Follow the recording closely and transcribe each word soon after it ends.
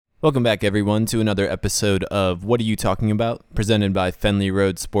Welcome back, everyone, to another episode of What Are You Talking About, presented by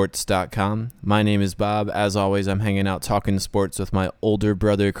FenleyRoadSports.com. My name is Bob. As always, I'm hanging out talking sports with my older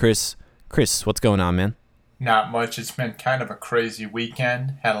brother, Chris. Chris, what's going on, man? Not much. It's been kind of a crazy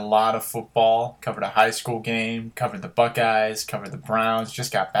weekend. Had a lot of football. Covered a high school game. Covered the Buckeyes. Covered the Browns.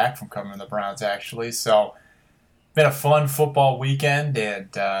 Just got back from covering the Browns, actually. So, been a fun football weekend and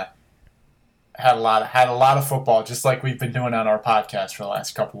had a lot of football, just like we've been doing on our podcast for the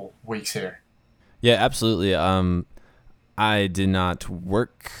last couple weeks here. Yeah, absolutely. I did not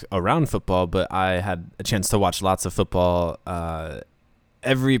work around football, but I had a chance to watch lots of football.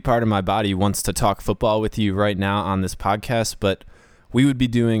 Every part of my body wants to talk football with you right now on this podcast, but we would be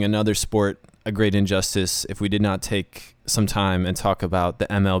doing another sport a great injustice if we did not take some time and talk about the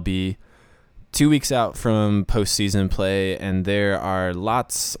MLB. 2 weeks out from postseason play, and there are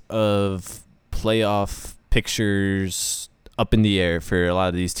lots of playoff pictures up in the air for a lot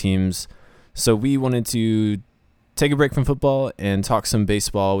of these teams. So we wanted to take a break from football and talk some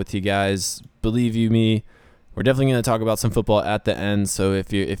baseball with you guys. Believe you me, we're definitely going to talk about some football at the end. So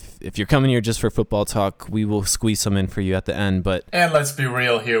if you're coming here just for football talk, we will squeeze some in for you at the end. And let's be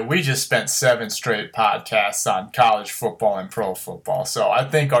real here. We just spent 7 straight podcasts on college football and pro football. So I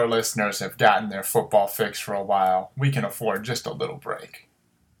think our listeners have gotten their football fix for a while. We can afford just a little break.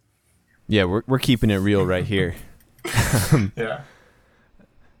 Yeah, we're keeping it real right here. Yeah.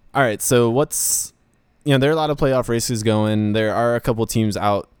 All right, so there are a lot of playoff races going. There are a couple teams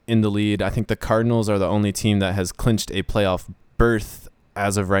out in the lead. I think the Cardinals are the only team that has clinched a playoff berth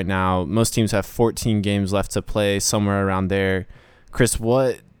as of right now. Most teams have 14 games left to play, somewhere around there. Chris,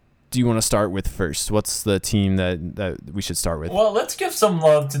 what do you want to start with first? What's the team that we should start with? Well, let's give some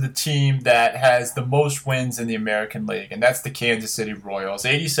love to the team that has the most wins in the American League, and that's the Kansas City Royals.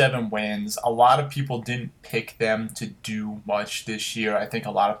 87 wins. A lot of people didn't pick them to do much this year. I think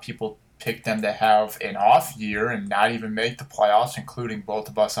a lot of people picked them to have an off year and not even make the playoffs, including both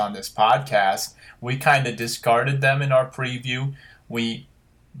of us on this podcast. We kind of discarded them in our preview. We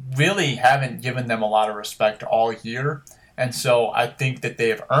really haven't given them a lot of respect all year. And so I think that they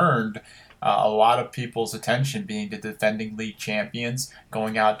have earned a lot of people's attention, being the defending league champions,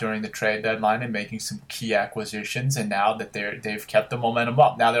 going out during the trade deadline and making some key acquisitions. And now that they've kept the momentum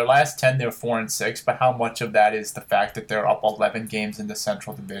up. Now their last 10, they're 4-6, but how much of that is the fact that they're up 11 games in the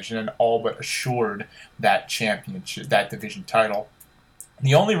Central Division and all but assured that championship, that division title?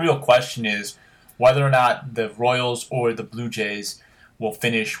 The only real question is whether or not the Royals or the Blue Jays will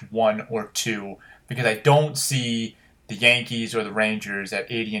finish 1 or 2, because I don't see the Yankees or the Rangers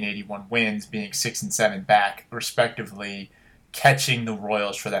at 80 and 81 wins, being 6 and 7 back, respectively, catching the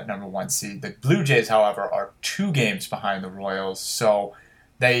Royals for that number 1 seed. The Blue Jays, however, are 2 games behind the Royals, so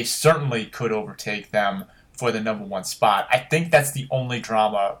they certainly could overtake them for the number 1 spot. I think that's the only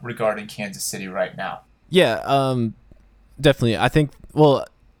drama regarding Kansas City right now. Yeah, definitely. I think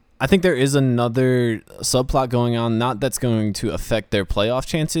there is another subplot going on, not that's going to affect their playoff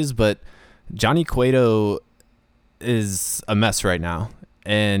chances, but Johnny Cueto is a mess right now,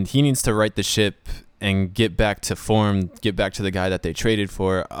 and he needs to right the ship and get back to form, get back to the guy that they traded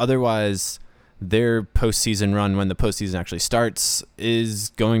for. Otherwise, their postseason run, when the postseason actually starts, is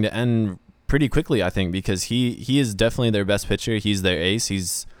going to end pretty quickly, I think, because he is definitely their best pitcher. He's their ace.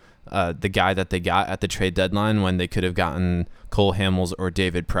 He's the guy that they got at the trade deadline when they could have gotten Cole Hamels or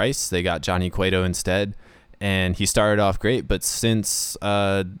David Price. They got Johnny Cueto instead. And he started off great, but since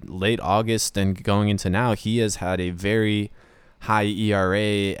late August and going into now, he has had a very high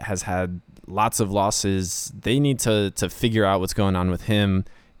ERA, has had lots of losses. They need to figure out what's going on with him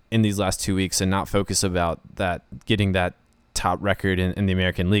in these last 2 weeks and not focus about that getting that top record in the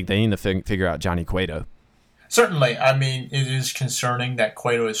American League. They need to figure out Johnny Cueto. Certainly. I mean, it is concerning that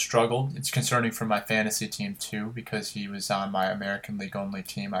Cueto has struggled. It's concerning for my fantasy team, too, because he was on my American League only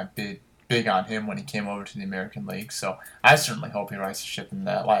team. I big on him when he came over to the American League, so I certainly hope he rights the ship in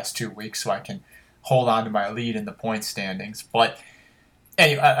the last 2 weeks so I can hold on to my lead in the point standings. But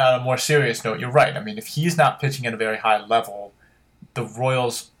anyway, on a more serious note, you're right. I mean, if he's not pitching at a very high level, the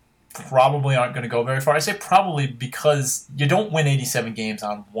Royals probably aren't going to go very far. I say probably because you don't win 87 games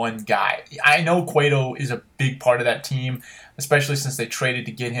on one guy. I know Cueto is a big part of that team, especially since they traded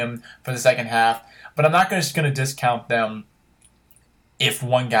to get him for the second half, but I'm not just going to discount them if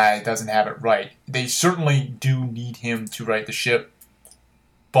one guy doesn't have it right. They certainly do need him to right the ship,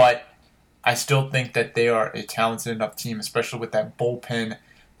 but I still think that they are a talented enough team, especially with that bullpen,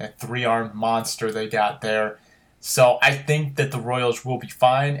 that 3-armed monster they got there. So I think that the Royals will be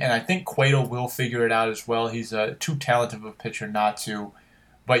fine, and I think Cueto will figure it out as well. He's too talented of a pitcher not to.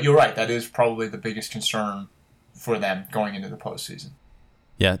 But you're right, that is probably the biggest concern for them going into the postseason.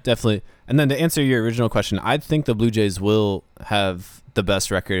 Yeah, definitely. And then to answer your original question, I think the Blue Jays will have the best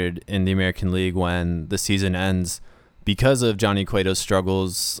record in the American League when the season ends because of Johnny Cueto's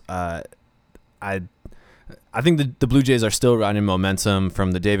struggles. I think the Blue Jays are still riding momentum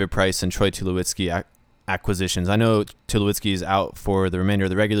from the David Price and Troy Tulowitzki acquisitions. I know Tulowitzki is out for the remainder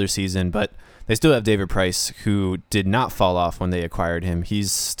of the regular season, but they still have David Price, who did not fall off when they acquired him.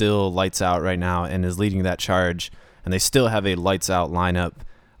 He's still lights out right now and is leading that charge, and they still have a lights out lineup.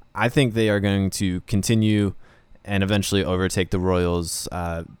 I think they are going to continue and eventually overtake the Royals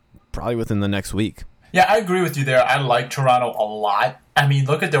probably within the next week. Yeah, I agree with you there. I like Toronto a lot. I mean,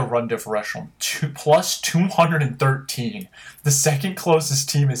 look at their run differential, plus 213. The second closest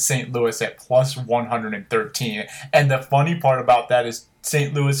team is St. Louis at plus 113. And the funny part about that is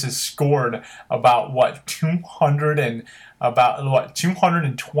St. Louis has scored about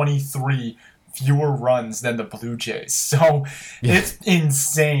 223 fewer runs than the Blue Jays. So It's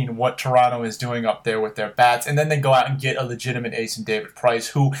insane what Toronto is doing up there with their bats. And then they go out and get a legitimate ace in David Price,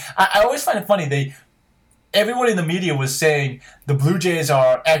 who I always find it funny. Everyone in the media was saying the Blue Jays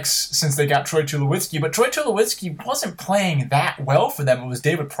are X since they got Troy Tulowitzki, but Troy Tulowitzki wasn't playing that well for them. It was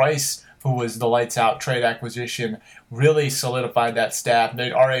David Price who was the lights-out trade acquisition, really solidified that staff,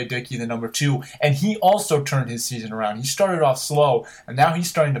 made R.A. Dickey the number 2, and he also turned his season around. He started off slow, and now he's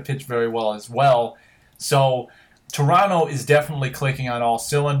starting to pitch very well as well. So Toronto is definitely clicking on all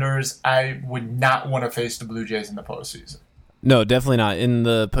cylinders. I would not want to face the Blue Jays in the postseason. No, definitely not. In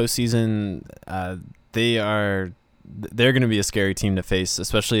the postseason, they're going to be a scary team to face,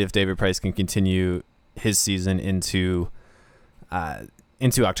 especially if David Price can continue his season into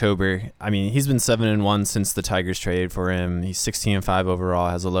October. I mean, he's been 7-1 since the Tigers traded for him. He's 16-5 overall,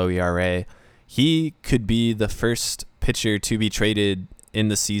 has a low ERA. He could be the first pitcher to be traded in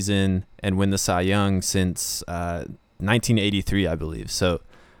the season and win the Cy Young since 1983, I believe. So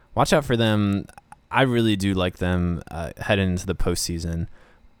watch out for them. I really do like them heading into the postseason.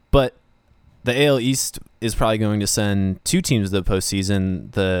 But the AL East is probably going to send 2 teams to the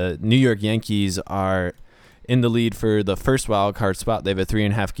postseason. The New York Yankees are in the lead for the first wild card spot. They have a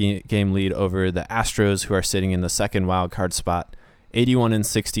 3.5 game lead over the Astros, who are sitting in the second wild card spot,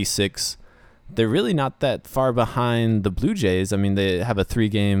 81-66. They're really not that far behind the Blue Jays. I mean, they have a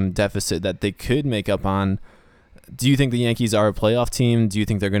 3-game deficit that they could make up on. Do you think the Yankees are a playoff team? Do you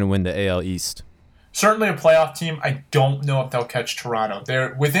think they're going to win the AL East? Certainly a playoff team. I don't know if they'll catch Toronto.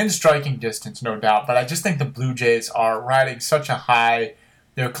 They're within striking distance, no doubt, but I just think the Blue Jays are riding such a high.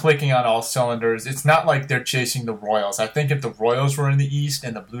 They're clicking on all cylinders. It's not like they're chasing the Royals. I think if the Royals were in the East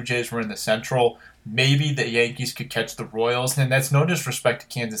and the Blue Jays were in the Central, maybe the Yankees could catch the Royals. And that's no disrespect to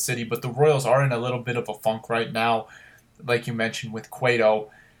Kansas City, but the Royals are in a little bit of a funk right now, like you mentioned with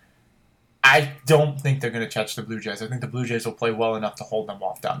Cueto. I don't think they're going to catch the Blue Jays. I think the Blue Jays will play well enough to hold them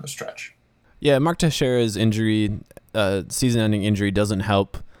off down the stretch. Yeah, Mark Teixeira's injury, season-ending injury, doesn't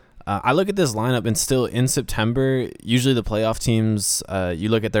help. I look at this lineup, and still in September, usually the playoff teams, you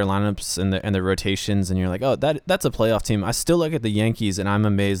look at their lineups and their rotations, and you're like, oh, that's a playoff team. I still look at the Yankees, and I'm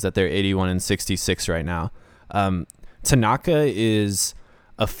amazed that they're 81-66 right now. Tanaka is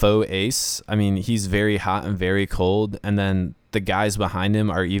a faux ace. I mean, he's very hot and very cold, and then the guys behind him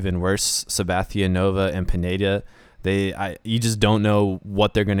are even worse. Sabathia, Nova, and Pineda. You just don't know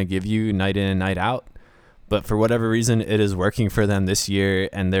what they're going to give you night in and night out. But for whatever reason, it is working for them this year,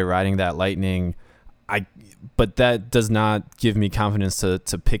 and they're riding that lightning. But that does not give me confidence to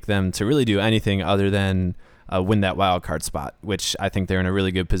pick them to really do anything other than win that wild card spot, which I think they're in a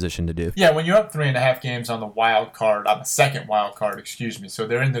really good position to do. Yeah, when you're up 3.5 games on the second wild card, so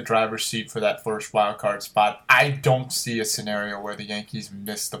they're in the driver's seat for that first wild card spot. I don't see a scenario where the Yankees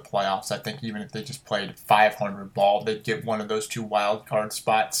miss the playoffs. I think even if they just played 500 ball, they'd get one of those 2 wild card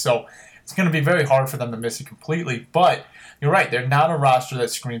spots. So it's going to be very hard for them to miss it completely, but you're right. They're not a roster that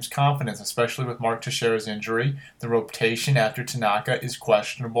screams confidence, especially with Mark Teixeira's injury. The rotation after Tanaka is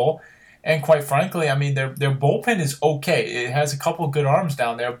questionable, and quite frankly, I mean, their bullpen is okay. It has a couple of good arms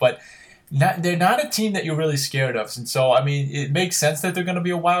down there, but they're not a team that you're really scared of. And so, I mean, it makes sense that they're going to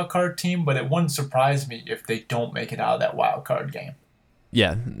be a wild card team, but it wouldn't surprise me if they don't make it out of that wild card game.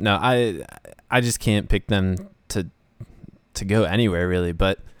 Yeah, no, I just can't pick them to go anywhere really,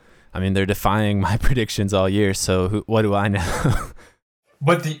 but I mean, they're defying my predictions all year, so what do I know?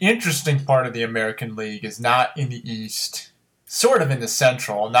 But the interesting part of the American League is not in the East, sort of in the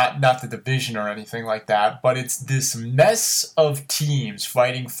Central, not the division or anything like that, but it's this mess of teams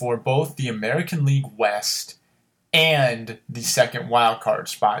fighting for both the American League West and the second wild card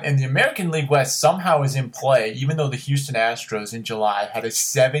spot. And the American League West somehow is in play, even though the Houston Astros in July had a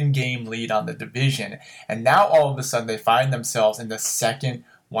 7-game lead on the division. And now all of a sudden they find themselves in the second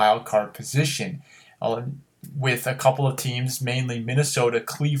wild card position, with a couple of teams, mainly Minnesota,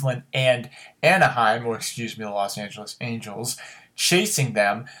 Cleveland, and Anaheim, the Los Angeles Angels, chasing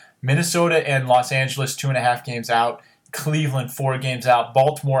them. Minnesota and Los Angeles 2.5 games out. Cleveland 4 games out.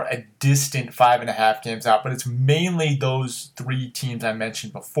 Baltimore a distant 5.5 games out. But it's mainly those 3 teams I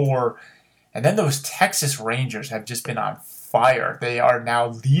mentioned before. And then those Texas Rangers have just been on fire. They are now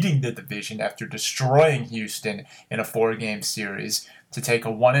leading the division after destroying Houston in a 4-game series to take a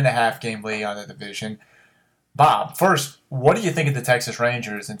 1.5 game lead on the division. Bob, first, what do you think of the Texas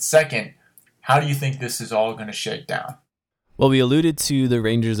Rangers? And second, how do you think this is all going to shake down? Well, we alluded to the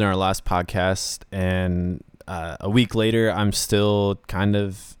Rangers in our last podcast, and a week later, I'm still kind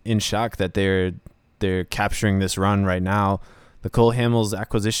of in shock that they're capturing this run right now. The Cole Hamels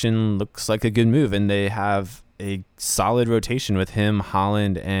acquisition looks like a good move, and they have a solid rotation with him,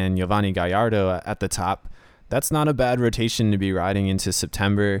 Holland, and Giovanni Gallardo at the top. That's not a bad rotation to be riding into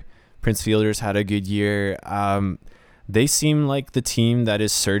September. Prince Fielders had a good year. They seem like the team that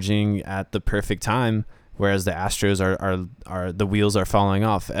is surging at the perfect time, whereas the Astros are the wheels are falling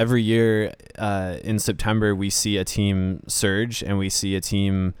off. Every year in September, we see a team surge and we see a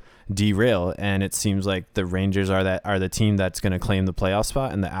team derail, and it seems like the Rangers are the team that's going to claim the playoff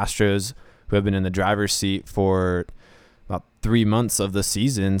spot, and the Astros, who have been in the driver's seat for about 3 months of the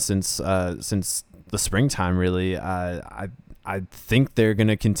season since the springtime, really. I think they're going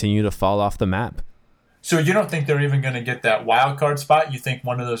to continue to fall off the map. So you don't think they're even going to get that wild card spot? You think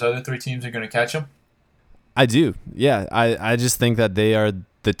one of those other 3 teams are going to catch them? I do. Yeah, I just think that they are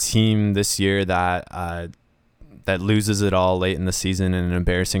the team this year that loses it all late in the season in an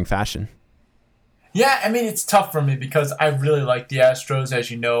embarrassing fashion. Yeah, I mean, it's tough for me because I really like the Astros.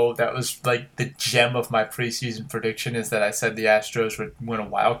 As you know, that was like the gem of my preseason prediction, is that I said the Astros would win a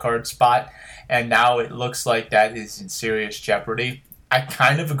wild card spot, and now it looks like that is in serious jeopardy. I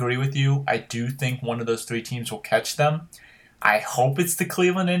kind of agree with you. I do think one of those 3 teams will catch them. I hope it's the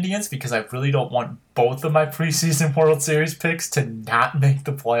Cleveland Indians because I really don't want both of my preseason World Series picks to not make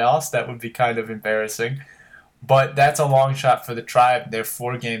the playoffs. That would be kind of embarrassing. But that's a long shot for the Tribe. They're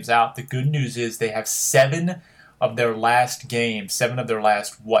 4 games out. The good news is they have 7 of their last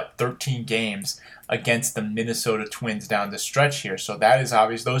 13 games against the Minnesota Twins down the stretch here. So that is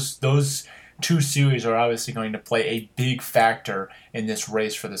obvious. Those 2 series are obviously going to play a big factor in this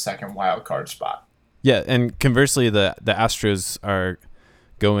race for the second wild card spot. Yeah, and conversely, the Astros are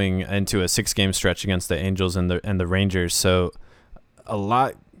going into a 6-game stretch against the Angels and the Rangers. So a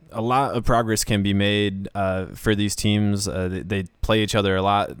lot of progress can be made for these teams. They play each other a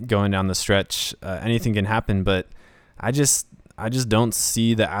lot going down the stretch. Anything can happen, but I just don't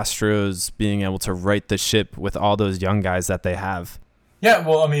see the Astros being able to right the ship with all those young guys that they have. Yeah,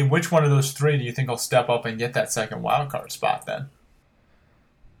 well, I mean, which one of those 3 do you think will step up and get that second wild card spot then?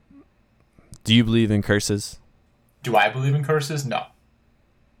 Do you believe in curses? Do I believe in curses? No.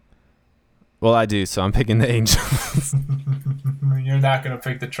 Well, I do, so I'm picking the Angels. You're not going to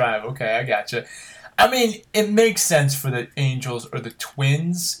pick the Tribe. Okay, I gotcha. I mean, it makes sense for the Angels or the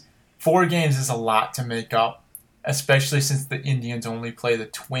Twins. 4 games is a lot to make up, especially since the Indians only play the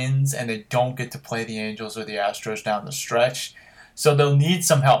Twins and they don't get to play the Angels or the Astros down the stretch. So they'll need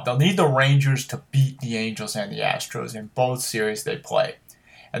some help. They'll need the Rangers to beat the Angels and the Astros in both series they play.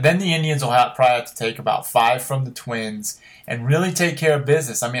 And then the Indians will probably have to take about 5 from the Twins and really take care of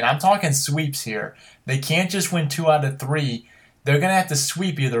business. I mean, I'm talking sweeps here. They can't just win 2 out of 3. They're going to have to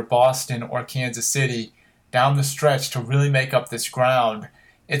sweep either Boston or Kansas City down the stretch to really make up this ground.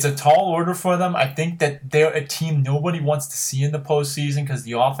 It's a tall order for them. I think that they're a team nobody wants to see in the postseason because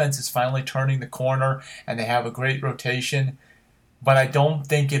the offense is finally turning the corner and they have a great rotation. But I don't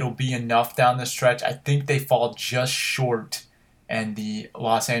think it'll be enough down the stretch. I think they fall just short, and the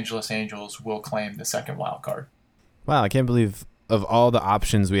Los Angeles Angels will claim the second wild card. Wow, I can't believe of all the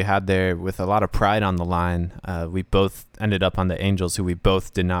options we had there with a lot of pride on the line, we both ended up on the Angels, who we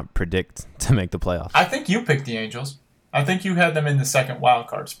both did not predict to make the playoffs. I think you picked the Angels. I think you had them in the second wild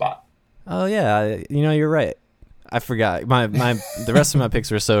card spot. Oh, yeah. You're right. I forgot. The rest of my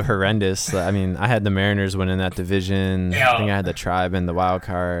picks were so horrendous. I mean, I had the Mariners winning that division. Yeah. I think I had the Tribe in the wild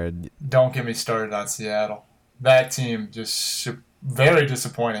card. Don't get me started on Seattle. That team just very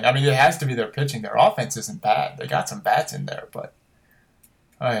disappointing. I mean, it has to be their pitching. Their offense isn't bad. They got some bats in there, but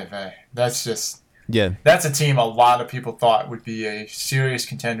that's a team a lot of people thought would be a serious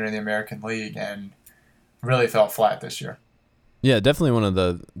contender in the American League and really fell flat this year. Yeah, definitely one of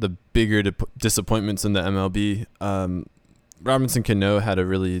the bigger disappointments in the MLB. Robinson Cano had a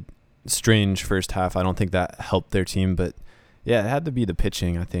really strange first half. I don't think that helped their team, but yeah, it had to be the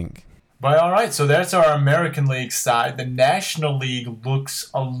pitching, I think. But all right, so that's our American League side. The National League looks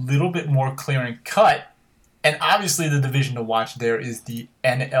a little bit more clear and cut. And obviously the division to watch there is the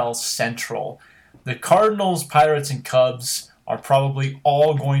NL Central. The Cardinals, Pirates, and Cubs are probably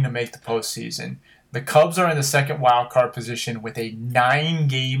all going to make the postseason. The Cubs are in the second wild card position with a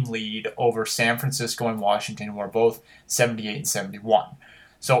 9-game lead over San Francisco and Washington, who are both 78 and 71.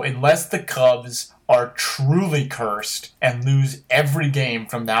 So unless the Cubs are truly cursed and lose every game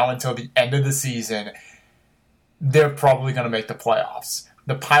from now until the end of the season, they're probably going to make the playoffs.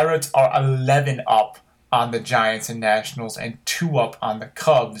 The Pirates are 11 up on the Giants and Nationals and 2 up on the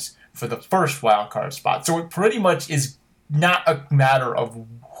Cubs for the first wild card spot. So it pretty much is not a matter of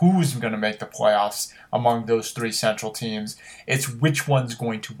who's going to make the playoffs among those 3 Central teams. It's which one's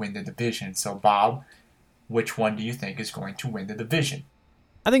going to win the division. So, Bob, which one do you think is going to win the division?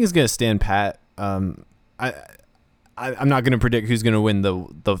 I think it's going to stand pat. I'm not going to predict who's going to win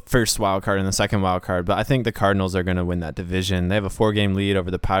the first wild card and the second wild card, but I think the Cardinals are going to win that division. They have a 4-game lead over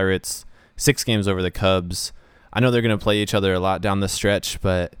the Pirates, 6 games over the Cubs. I know they're going to play each other a lot down the stretch,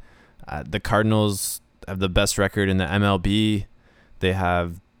 but the Cardinals have the best record in the MLB. They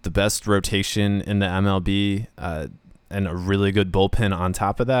have the best rotation in the MLB and a really good bullpen on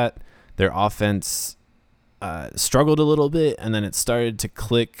top of that. Their offense struggled a little bit, and then it started to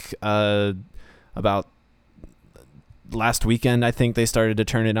click about last weekend. I think they started to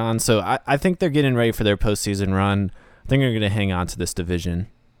turn it on. So I think they're getting ready for their postseason run. I think they're going to hang on to this division.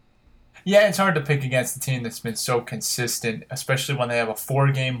 Yeah, it's hard to pick against a team that's been so consistent, especially when they have a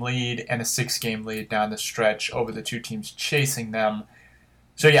 4-game lead and a 6-game lead down the stretch over the 2 teams chasing them.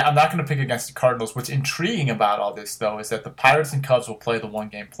 So yeah, I'm not going to pick against the Cardinals. What's intriguing about all this, though, is that the Pirates and Cubs will play the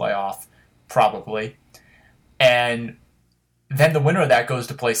 1-game playoff, probably. And then the winner of that goes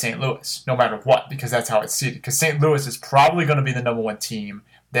to play St. Louis, no matter what, because that's how it's seeded. Because St. Louis is probably going to be the number 1 team.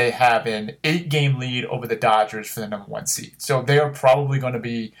 They have an 8-game lead over the Dodgers for the number 1 seed. So they are probably going to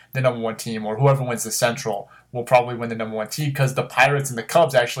be the number 1 team, or whoever wins the Central will probably win the number 1 team, because the Pirates and the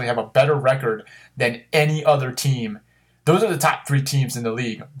Cubs actually have a better record than any other team. Those are the top 3 teams in the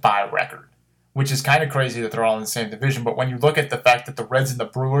league by record, which is kind of crazy that they're all in the same division. But when you look at the fact that the Reds and the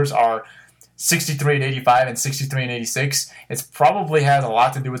Brewers are 63 and 85 and 63 and 86, it probably has a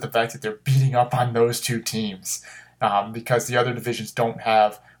lot to do with the fact that they're beating up on those 2 teams. Because the other divisions don't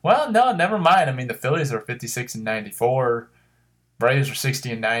have, well, no, never mind. I mean, the Phillies are 56 and 94. Braves are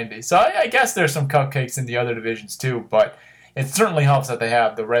 60 and 90. So I guess there's some cupcakes in the other divisions too, but it certainly helps that they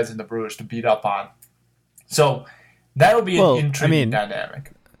have the Reds and the Brewers to beat up on. So that'll be an intriguing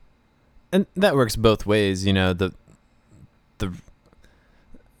dynamic. And that works both ways. You know, the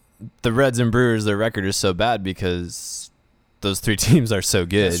Reds and Brewers, their record is so bad because those 3 teams are so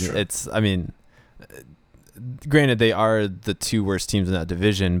good. It's, I mean, granted, they are the 2 worst teams in that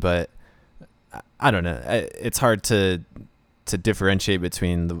division, but I don't know. It's hard to differentiate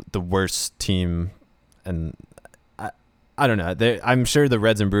between the worst team and I don't know. I'm sure the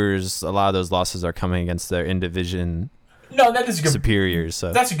Reds and Brewers, a lot of those losses are coming against their in-division superiors.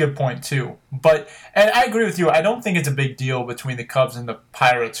 So that's a good point too. And I agree with you. I don't think it's a big deal between the Cubs and the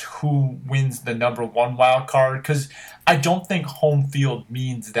Pirates who wins the number 1 wild card, because I don't think home field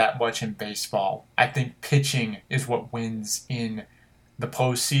means that much in baseball. I think pitching is what wins in the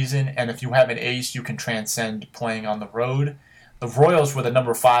postseason, and if you have an ace, you can transcend playing on the road. The Royals were the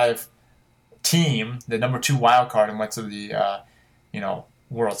number 5 team, the number 2 wild card, and went to the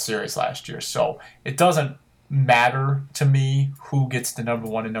World Series last year. So it doesn't matter to me who gets the number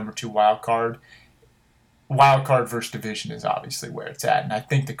 1 and number 2 wild card. Wild card versus division is obviously where it's at, and I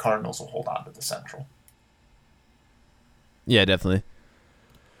think the Cardinals will hold on to the Central. Yeah, definitely.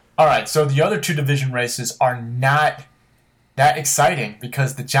 All right, so the other 2 division races are not that exciting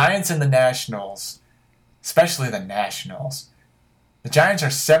because the Giants and the Nationals, especially the Nationals, the Giants are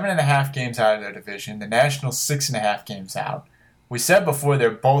 7.5 games out of their division. The Nationals 6.5 games out. We said before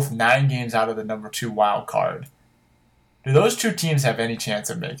they're both 9 games out of the number 2 wild card. Do those 2 teams have any chance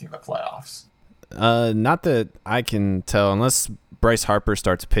of making the playoffs? Not that I can tell, unless Bryce Harper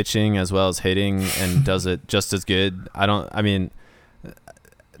starts pitching as well as hitting and does it just as good. I mean,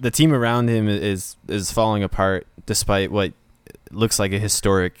 the team around him is falling apart despite what looks like a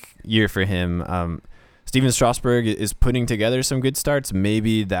historic year for him. Steven Strasburg is putting together some good starts.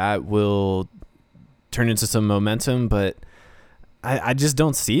 Maybe that will turn into some momentum, but I just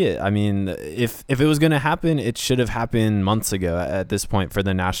don't see it. I mean, if it was going to happen, it should have happened months ago at this point for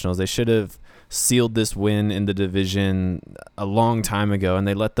the Nationals. They should have sealed this win in the division a long time ago, and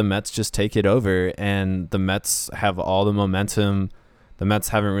they let the Mets just take it over, and the Mets have all the momentum. The Mets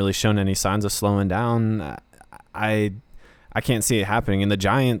haven't really shown any signs of slowing down. I I can't see it happening. And the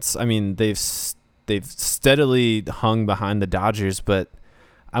Giants, I mean, they've steadily hung behind the Dodgers, but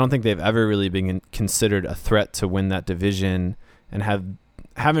I don't think they've ever really been considered a threat to win that division, and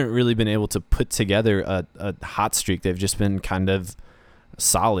haven't really been able to put together a hot streak. They've just been kind of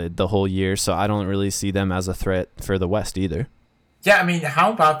solid the whole year, so I don't really see them as a threat for the West either. Yeah, I mean,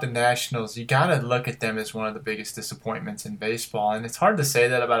 how about the Nationals? You got to look at them as one of the biggest disappointments in baseball, and it's hard to say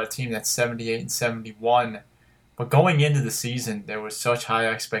that about a team that's 78 and 71. But going into the season, there was such high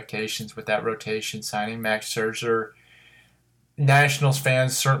expectations with that rotation, signing Max Scherzer. Nationals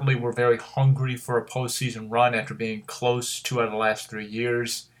fans certainly were very hungry for a postseason run after being close 2 out of the last 3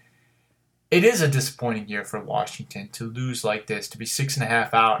 years. It is a disappointing year for Washington to lose like this, to be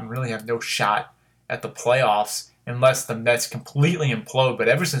 6.5 out and really have no shot at the playoffs unless the Mets completely implode. But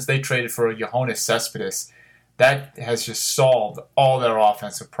ever since they traded for Yoenis Cespedes, that has just solved all their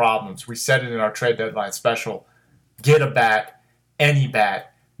offensive problems. We said it in our trade deadline special. Get a bat, any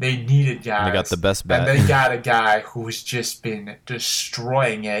bat. They needed guys. And they got the best bat. And they got a guy who's just been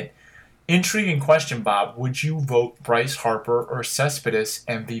destroying it. Intriguing question, Bob. Would you vote Bryce Harper or Cespedes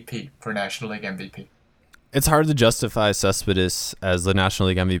MVP for National League MVP? It's hard to justify Cespedes as the National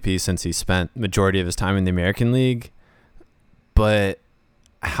League MVP since he spent majority of his time in the American League. But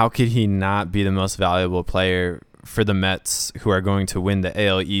how could he not be the most valuable player for the Mets, who are going to win the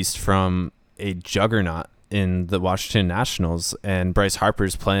AL East from a juggernaut in the Washington Nationals? And Bryce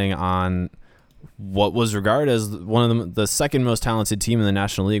Harper's playing on what was regarded as one of the second most talented team in the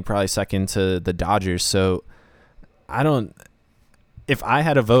National League, probably second to the Dodgers. So if I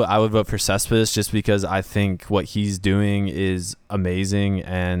had a vote, I would vote for Cespedes, just because I think what he's doing is amazing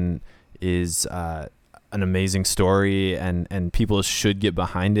and is an amazing story, and people should get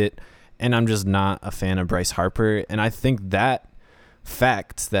behind it. And I'm just not a fan of Bryce Harper. And I think that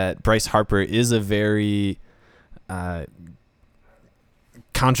fact that Bryce Harper is a very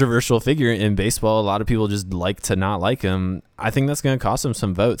controversial figure in baseball, a lot of people just like to not like him, I think that's going to cost him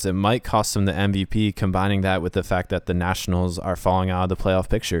some votes. It might cost him the MVP, combining that with the fact that the Nationals are falling out of the playoff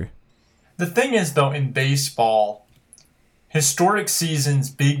picture. The thing is, though, in baseball, historic seasons,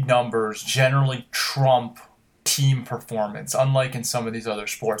 big numbers generally trump team performance, unlike in some of these other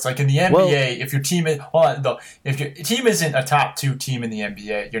sports. Like in the NBA, if your team isn't a top 2 team in the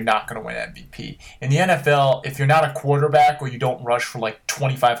NBA, you're not going to win MVP. In the NFL, if you're not a quarterback or you don't rush for like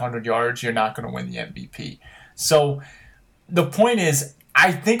 2,500 yards, you're not going to win the MVP. So the point is,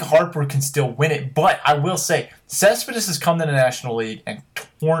 I think Harper can still win it, but I will say, Cespedes has come to the National League and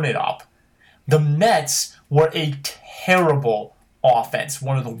torn it up. The Mets were a terrible offense,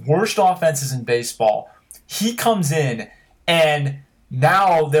 one of the worst offenses in baseball. He comes in, and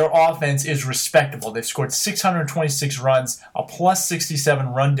now their offense is respectable. They've scored 626 runs, a plus 67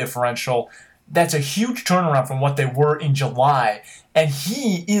 run differential. That's a huge turnaround from what they were in July, and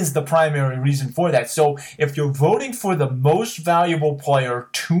he is the primary reason for that. So if you're voting for the most valuable player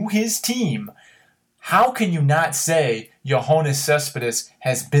to his team, how can you not say Yoenis Cespedes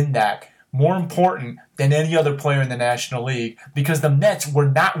has been that more important than any other player in the National League? Because the Mets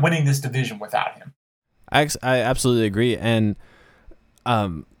were not winning this division without him. I absolutely agree. And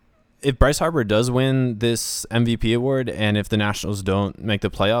if Bryce Harper does win this MVP award, and if the Nationals don't make the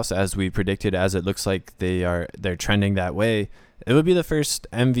playoffs as we predicted, as it looks like they're trending that way, it would be the first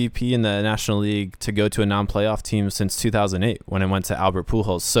MVP in the National League to go to a non-playoff team since 2008 when it went to Albert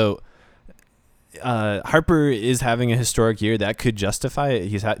Pujols. So Harper is having a historic year that could justify it.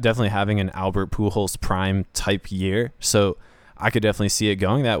 He's definitely having an Albert Pujols prime type year. So I could definitely see it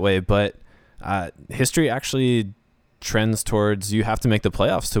going that way. But history actually trends towards you have to make the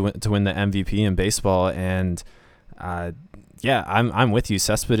playoffs to win the MVP in baseball, and I'm with you.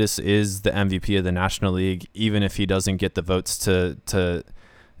 Cespedes is the MVP of the National League, even if he doesn't get the votes to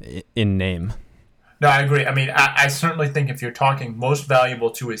in name. No, I agree. I mean, I certainly think if you're talking most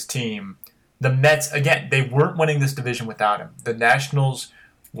valuable to his team, the Mets, again, they weren't winning this division without him. The Nationals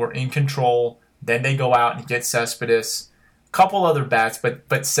were in control. Then they go out and get Cespedes. Couple other bats,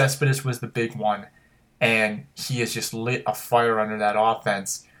 but Cespedes was the big one, and he has just lit a fire under that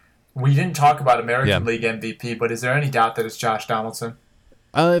offense. We didn't talk about American League MVP, but is there any doubt that it's Josh Donaldson?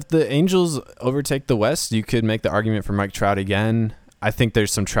 If the Angels overtake the West, you could make the argument for Mike Trout again. I think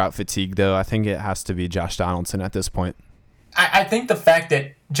there's some Trout fatigue, though. I think it has to be Josh Donaldson at this point. I think the fact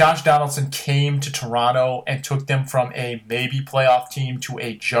that Josh Donaldson came to Toronto and took them from a maybe playoff team to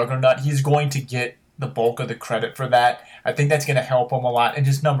a juggernaut, he's going to get the bulk of the credit for that. I think that's going to help him a lot, and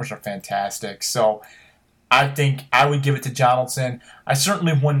his numbers are fantastic. So I think I would give it to Donaldson. I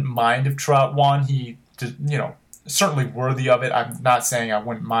certainly wouldn't mind if Trout won. He, certainly worthy of it. I'm not saying I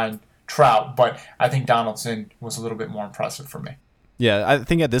wouldn't mind Trout, but I think Donaldson was a little bit more impressive for me. Yeah, I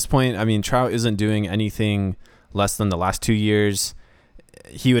think at this point, I mean, Trout isn't doing anything less than the last 2 years.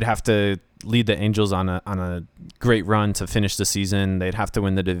 He would have to lead the Angels on a great run to finish the season. They'd have to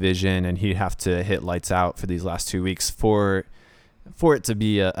win the division, and he'd have to hit lights out for these last 2 weeks for it to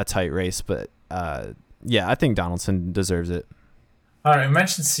be a tight race. But yeah, I think Donaldson deserves it. All right, we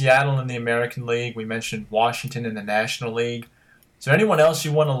mentioned Seattle in the American League. We mentioned Washington in the National League. Is there anyone else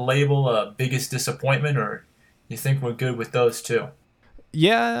you want to label a biggest disappointment, or you think we're good with those two?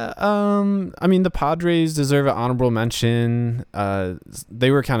 Yeah, I mean, the Padres deserve an honorable mention.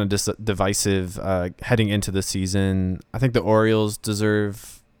 They were kind of divisive heading into the season. I think the Orioles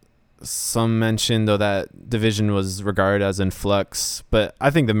deserve some mention, though that division was regarded as in flux. But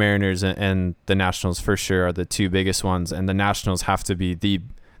I think the Mariners and the Nationals for sure are the two biggest ones, and the Nationals have to be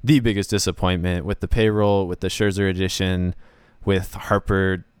the biggest disappointment with the payroll, with the Scherzer addition, with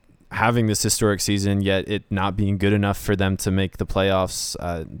Harper having this historic season, yet it not being good enough for them to make the playoffs.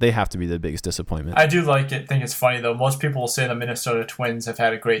 They have to be the biggest disappointment. I do like it. Think it's funny, though. Most people will say the Minnesota Twins have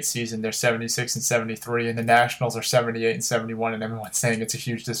had a great season. They're 76 and 73, and the Nationals are 78 and 71, and everyone's saying it's a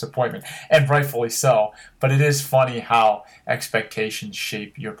huge disappointment, and rightfully so. But it is funny how expectations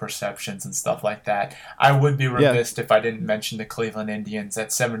shape your perceptions and stuff like that. I would be remiss if I didn't mention the Cleveland Indians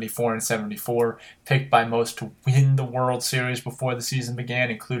at 74 and 74, picked by most to win the World Series before the season began,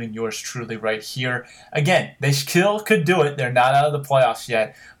 including yours truly right here. Again, they still could do it. They're not out of the playoffs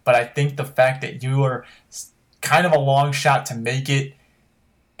yet, but I think the fact that you are kind of a long shot to make it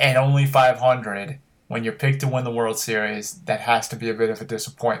and only 500 when you're picked to win the World Series, that has to be a bit of a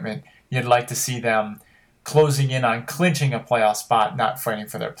disappointment. You'd like to see them closing in on clinching a playoff spot, not fighting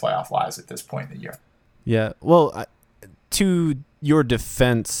for their playoff lives at this point in the year. Yeah, well, to your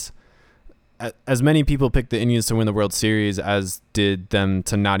defense, as many people picked the Indians to win the World Series as did them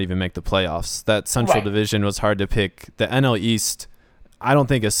to not even make the playoffs. That Central Division was hard to pick. The NL East, I don't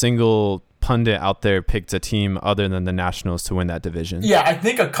think a single pundit out there picked a team other than the Nationals to win that division. Yeah, I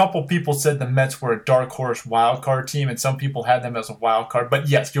think a couple people said the Mets were a dark horse wild card team, and some people had them as a wild card. But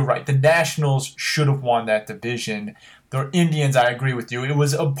yes, you're right. The Nationals should have won that division. The Indians, I agree with you. It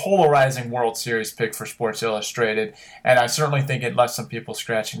was a polarizing World Series pick for Sports Illustrated, and I certainly think it left some people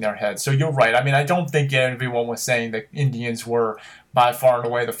scratching their heads. So you're right. I mean, I don't think everyone was saying the Indians were by far and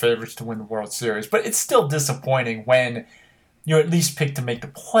away the favorites to win the World Series, but it's still disappointing when you're at least picked to make the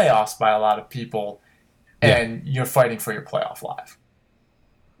playoffs by a lot of people, and you're fighting for your playoff life.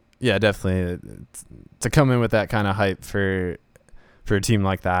 Yeah, definitely. To come in with that kind of hype for a team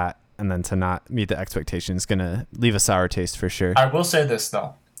like that, and then to not meet the expectations is going to leave a sour taste for sure. I will say this,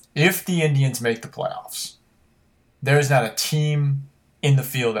 though. If the Indians make the playoffs, there is not a team in the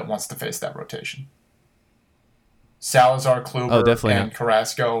field that wants to face that rotation. Salazar, Kluber, and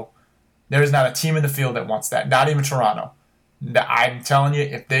Carrasco. There is not a team in the field that wants that. Not even Toronto. I'm telling you,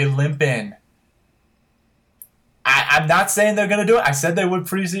 if they limp in, I'm not saying they're going to do it. I said they would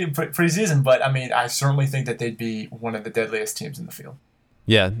preseason, but I mean, I certainly think that they'd be one of the deadliest teams in the field.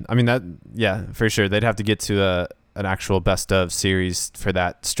 Yeah, I mean for sure. They'd have to get to an actual best of series for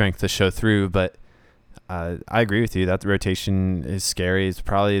that strength to show through. But I agree with you that the rotation is scary. It's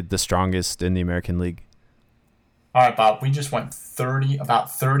probably the strongest in the American League. All right, Bob. We just went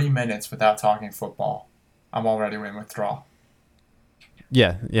about 30 minutes without talking football. I'm already in withdrawal.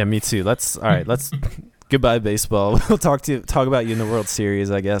 Yeah, me too. Let's goodbye baseball. We'll talk about you in the World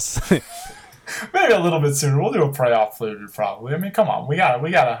Series, I guess. Maybe a little bit sooner. We'll do a playoff preview probably. I mean, come on, we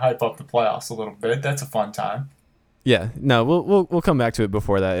gotta hype up the playoffs a little bit. That's a fun time. Yeah, no, we'll come back to it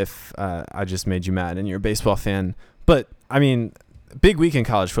before that if I just made you mad and you're a baseball fan. But I mean, big week in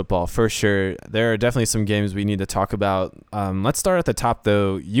college football for sure. There are definitely some games we need to talk about. Let's start at the top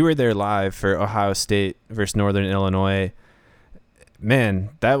though. You were there live for Ohio State versus Northern Illinois. Man,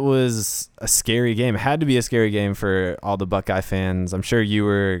 that was a scary game. It had to be a scary game for all the Buckeye fans. I'm sure you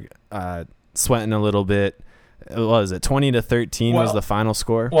were sweating a little bit. What was it? 20-13 was the final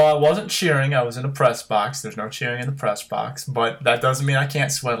score. Well, I wasn't cheering. I was in a press box. There's no cheering in the press box, but that doesn't mean I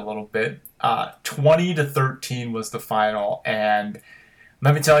can't sweat a little bit. 20-13 was the final, and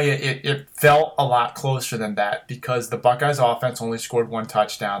let me tell you, it felt a lot closer than that because the Buckeyes offense only scored one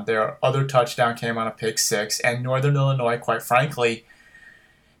touchdown. Their other touchdown came on a pick six, and Northern Illinois, quite frankly,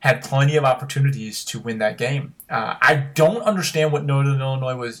 had plenty of opportunities to win that game. I don't understand what Northern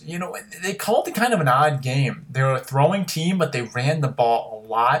Illinois was. You know, they called it kind of an odd game. They were a throwing team, but they ran the ball a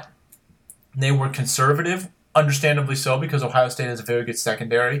lot. They were conservative, understandably so, because Ohio State has a very good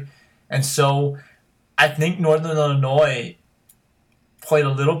secondary. And so I think Northern Illinois played a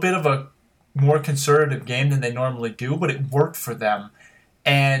little bit of a more conservative game than they normally do, but it worked for them.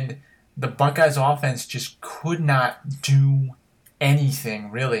 And the Buckeyes offense just could not do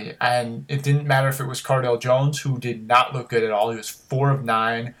anything, really. And it didn't matter if it was Cardale Jones, who did not look good at all. He was 4 of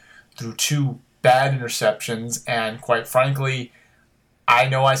 9 through 2 bad interceptions. And quite frankly, I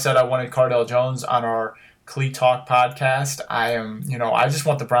know I said I wanted Cardale Jones on our Clee Talk podcast. I just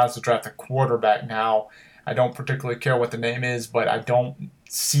want the Browns to draft a quarterback now. I don't particularly care what the name is, but I don't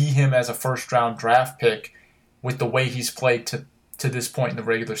see him as a first-round draft pick with the way he's played to this point in the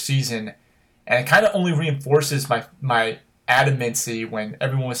regular season. And it kind of only reinforces my adamancy when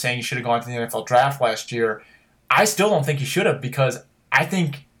everyone was saying he should have gone to the NFL draft last year. I still don't think he should have, because I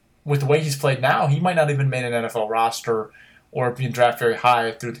think with the way he's played now, he might not even made an NFL roster or being drafted very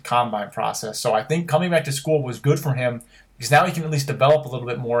high through the combine process. So I think coming back to school was good for him, because now he can at least develop a little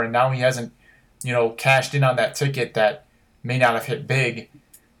bit more, and now he hasn't, cashed in on that ticket that may not have hit big.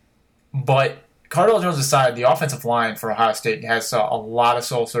 But Cardale Jones aside, the offensive line for Ohio State has a lot of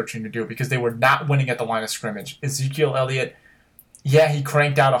soul searching to do, because they were not winning at the line of scrimmage. Ezekiel Elliott, yeah, he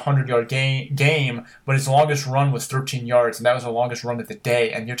cranked out a 100-yard game, but his longest run was 13 yards, and that was the longest run of the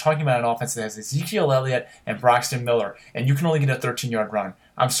day. And you're talking about an offense that has Ezekiel Elliott and Braxton Miller, and you can only get a 13-yard run.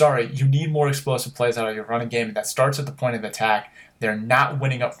 I'm sorry, you need more explosive plays out of your running game, and that starts at the point of attack. They're not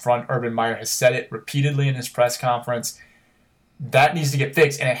winning up front. Urban Meyer has said it repeatedly in his press conference. That needs to get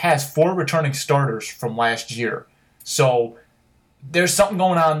fixed, and it has 4 returning starters from last year. So there's something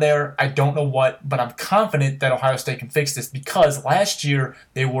going on there. I don't know what, but I'm confident that Ohio State can fix this, because last year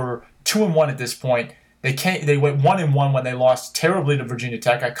they were 2-1 at this point. They went 1-1 when they lost terribly to Virginia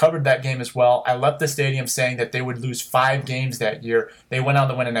Tech. I covered that game as well. I left the stadium saying that they would lose 5 games that year. They went on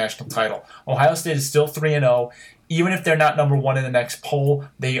to win a national title. Ohio State is still 3-0. Even if they're not number 1 in the next poll,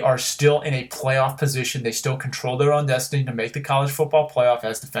 they are still in a playoff position. They still control their own destiny to make the college football playoff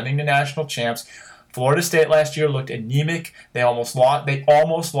as defending the national champs. Florida State last year looked anemic. They almost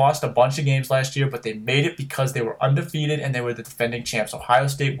lost a bunch of games last year, but they made it because they were undefeated and they were the defending champs. Ohio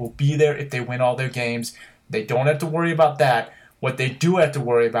State will be there if they win all their games. They don't have to worry about that. What they do have to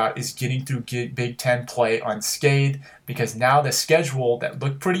worry about is getting through Big Ten play unscathed, because now the schedule that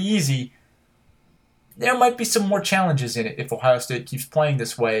looked pretty easy, there might be some more challenges in it if Ohio State keeps playing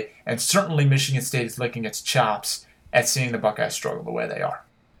this way, and certainly Michigan State is licking its chops at seeing the Buckeyes struggle the way they are.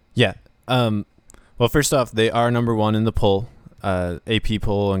 Yeah. Well, first off, they are number 1 in the poll. AP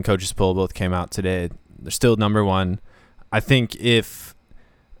poll and coaches poll both came out today. They're still number 1. I think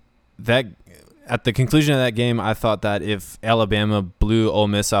at the conclusion of that game, I thought that if Alabama blew Ole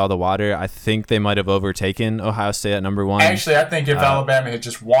Miss out of the water, I think they might have overtaken Ohio State at number 1. Actually, I think if Alabama had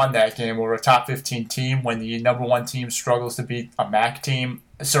just won that game, or a top 15 team, when the number 1 team struggles to beat a MAC team,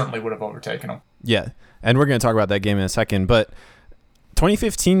 it certainly would have overtaken them. Yeah, and we're going to talk about that game in a second, but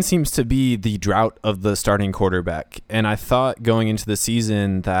 2015 seems to be the drought of the starting quarterback, and I thought going into the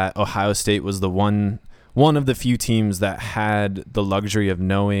season that Ohio State was the one of the few teams that had the luxury of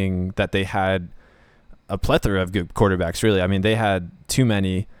knowing that they had a plethora of good quarterbacks, really. I mean, they had too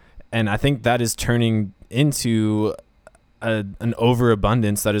many, and I think that is turning into an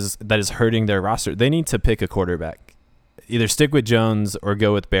overabundance that is hurting their roster. They need to pick a quarterback. Either stick with Jones or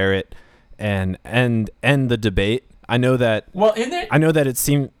go with Barrett and end the debate. I know that it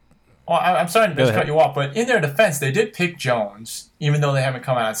seemed... Well, I'm sorry to cut you off, but in their defense, they did pick Jones, even though they haven't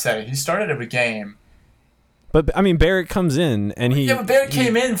come out and said it. He started every game. But, I mean, Barrett comes in, and he... Yeah, but Barrett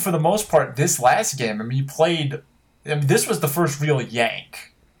came in for the most part this last game. I mean, he played... I mean, this was the first real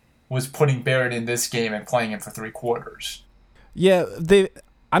yank, was putting Barrett in this game and playing him for 3 quarters. Yeah,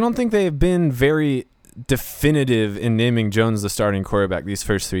 I don't think they've been very definitive in naming Jones the starting quarterback these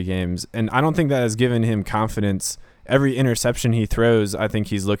first 3 games, and I don't think that has given him confidence. Every interception he throws, I think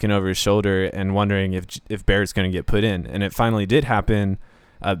he's looking over his shoulder and wondering if Barrett's going to get put in, and it finally did happen.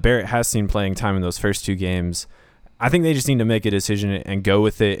 Barrett has seen playing time in those first 2 games. I think they just need to make a decision and go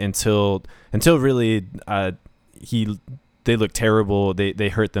with it until really they look terrible. They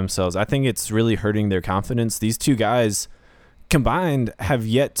hurt themselves. I think it's really hurting their confidence. These 2 guys combined have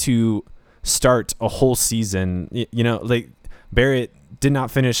yet to start a whole season. Like Barrett did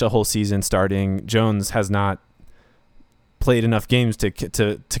not finish a whole season starting. Jones has not played enough games to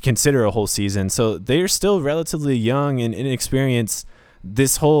consider a whole season. So they're still relatively young and inexperienced.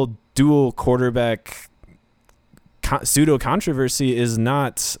 This whole dual quarterback pseudo controversy is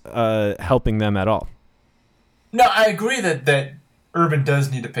not helping them at all. No, I agree that Urban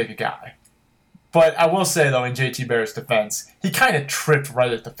does need to pick a guy. But I will say, though, in JT Barrett's defense, he kind of tripped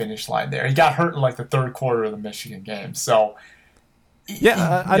right at the finish line there. He got hurt in like the 3rd quarter of the Michigan game. So,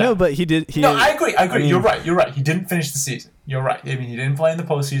 I know, but he did. I agree. I mean, You're right. He didn't finish the season. You're right. I mean, he didn't play in the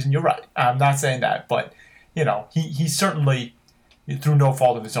postseason. You're right. I'm not saying that. But, he certainly, through no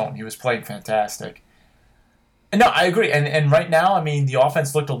fault of his own. He was playing fantastic. And no, I agree. And right now, I mean, the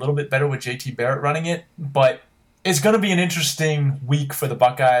offense looked a little bit better with JT Barrett running it, but it's going to be an interesting week for the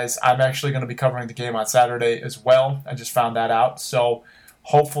Buckeyes. I'm actually going to be covering the game on Saturday as well. I just found that out. So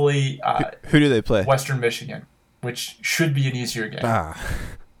hopefully, who do they play? Western Michigan, which should be an easier game.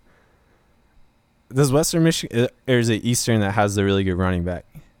 Does Western Michigan, or is it Eastern that has the really good running back?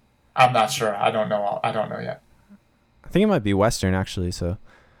 I'm not sure. I don't know yet. I think it might be Western actually. So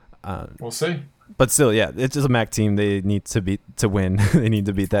we'll see. But still, yeah, it's just a MAC team. They need to win. They need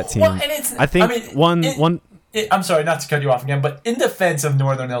to beat that team. Well, and it's, I think I'm sorry, not to cut you off again, but in defense of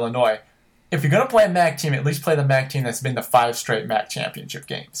Northern Illinois, if you're going to play a MAC team, at least play the MAC team that's been to 5 straight MAC championship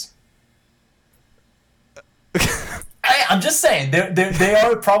games. I'm just saying, they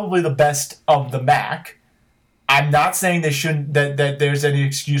are probably the best of the MAC. I'm not saying they shouldn't that there's any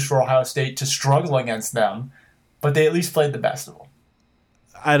excuse for Ohio State to struggle against them, but they at least played the best of them.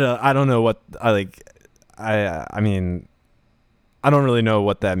 I don't know what I mean, I don't really know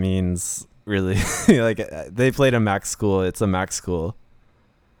what that means really. Like, they played a MAC school. It's a MAC school.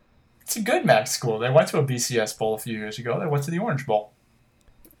 It's a good MAC school. They went to a BCS Bowl a few years ago. They went to the Orange Bowl.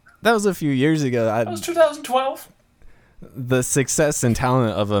 That was a few years ago. That was 2012. The success and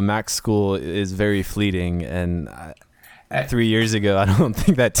talent of a MAC school is very fleeting, and 3 years ago, I don't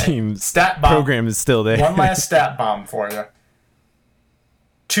think that team's program is still there. One last stat bomb for you.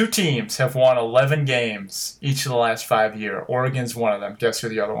 2 teams have won 11 games each of the last 5 years. Oregon's one of them. Guess who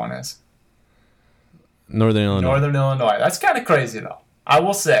the other one is? Northern Illinois. That's kind of crazy, though. I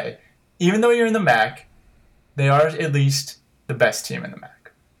will say, even though you're in the MAC, they are at least the best team in the MAC.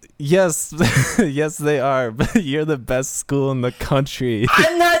 Yes, yes, they are. But you're the best school in the country.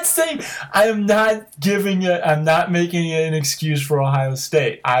 I'm not making it an excuse for Ohio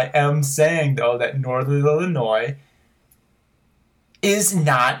State. I am saying, though, that Northern Illinois is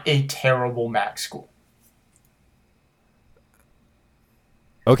not a terrible MAC school.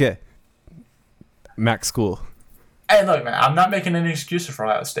 Okay. MAC school. Hey, look, man, I'm not making any excuses for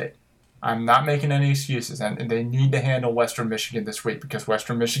Ohio State. I'm not making any excuses, and they need to handle Western Michigan this week because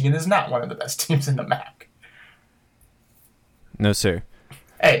Western Michigan is not one of the best teams in the MAC. No, sir.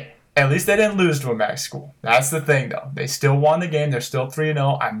 Hey, at least they didn't lose to a MAC school. That's the thing, though. They still won the game. They're still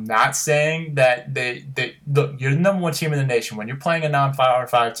 3-0. I'm not saying that they look, you're the number 1 team in the nation. When you're playing a non-Power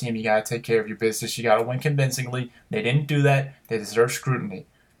 5 team, you got to take care of your business. You got to win convincingly. They didn't do that. They deserve scrutiny.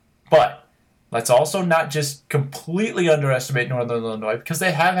 But let's also not just completely underestimate Northern Illinois because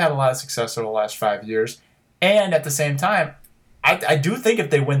they have had a lot of success over the last 5 years. And at the same time, I do think if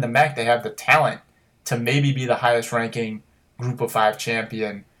they win the MAC, they have the talent to maybe be the highest ranking Group of 5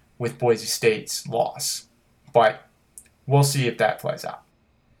 champion with Boise State's loss. But we'll see if that plays out.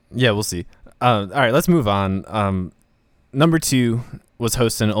 Yeah, we'll see. All right, let's move on. Number 2 was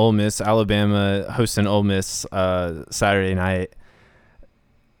hosting Ole Miss. Alabama hosting Ole Miss Saturday night.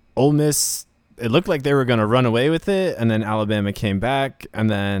 Ole Miss, it looked like they were going to run away with it, and then Alabama came back, and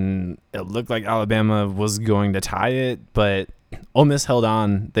then it looked like Alabama was going to tie it, but Ole Miss held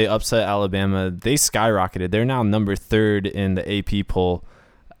on. They upset Alabama. They skyrocketed. They're now number 3rd in the AP poll.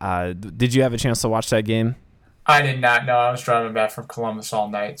 Did you have a chance to watch that game? I did not know. I was driving back from Columbus all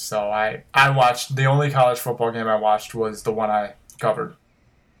night, so I watched. The only college football game I watched was the one I covered.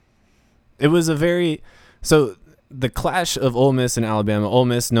 It was so the clash of Ole Miss and Alabama. Ole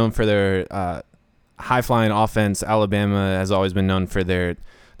Miss known for their high-flying offense. Alabama has always been known for their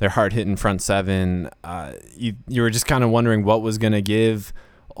hard-hitting front seven. You were just kind of wondering what was going to give.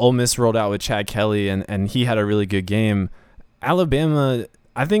 Ole Miss rolled out with Chad Kelly, and he had a really good game. Alabama,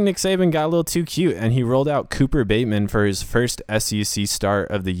 I think Nick Saban got a little too cute, and he rolled out Cooper Bateman for his first SEC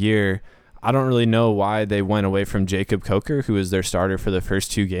start of the year. I don't really know why they went away from Jacob Coker, who was their starter for the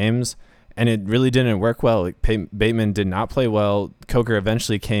first 2 games, and it really didn't work well. Bateman did not play well. Coker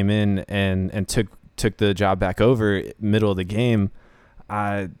eventually came in and took the job back over middle of the game.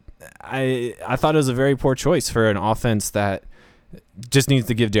 I thought it was a very poor choice for an offense that just needs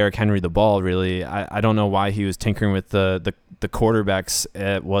to give Derrick Henry the ball, really. I don't know why he was tinkering with the quarterbacks.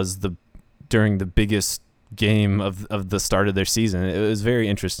 During the biggest game of the start of their season. It was very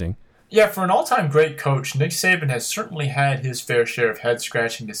interesting. Yeah, for an all-time great coach, Nick Saban has certainly had his fair share of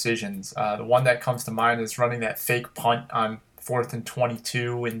head-scratching decisions. The one that comes to mind is running that fake punt on 4th and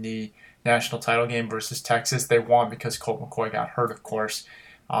 22 in the national title game versus Texas. They won because Colt McCoy got hurt, of course.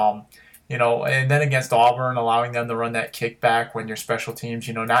 And then against Auburn, allowing them to run that kickback when your special teams,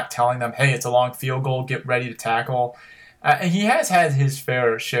 not telling them, hey, it's a long field goal, get ready to tackle. And he has had his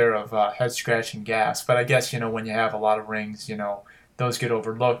fair share of head-scratching gas. But I guess, when you have a lot of rings, those get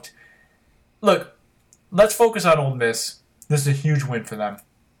overlooked. Look, let's focus on Ole Miss. This is a huge win for them,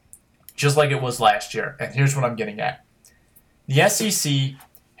 just like it was last year. And here's what I'm getting at. The SEC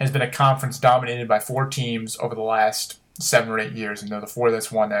has been a conference dominated by 4 teams over the last 7 or 8 years, and they're the 4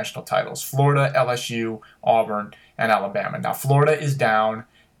 that's won national titles: Florida, LSU, Auburn, and Alabama. Now, Florida is down.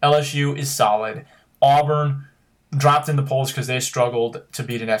 LSU is solid. Auburn dropped in the polls because they struggled to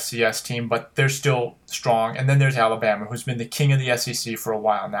beat an FCS team, but they're still strong. And then there's Alabama, who's been the king of the SEC for a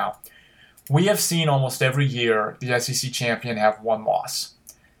while now. We have seen almost every year the SEC champion have 1 loss,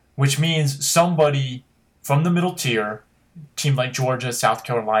 which means somebody from the middle tier, team like Georgia, South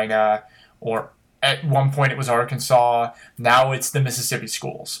Carolina, or at one point it was Arkansas, now it's the Mississippi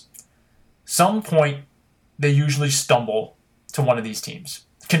schools. Some point they usually stumble to one of these teams.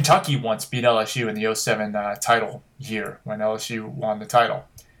 Kentucky once beat LSU in the 2007 title year when LSU won the title.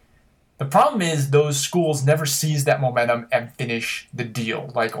 The problem is those schools never seize that momentum and finish the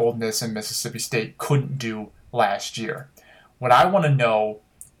deal like Ole Miss and Mississippi State couldn't do last year. What I want to know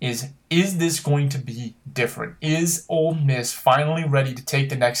is this going to be different? Is Ole Miss finally ready to take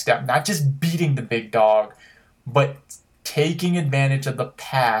the next step, not just beating the big dog, but taking advantage of the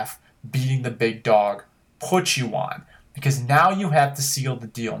path beating the big dog puts you on? Because now you have to seal the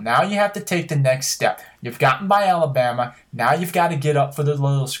deal. Now you have to take the next step. You've gotten by Alabama. Now you've got to get up for the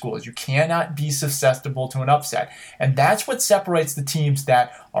little schools. You cannot be susceptible to an upset. And that's what separates the teams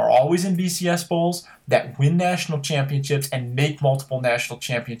that are always in BCS bowls, that win national championships and make multiple national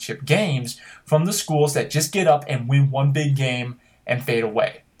championship games, from the schools that just get up and win one big game and fade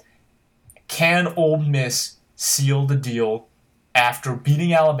away. Can Ole Miss seal the deal after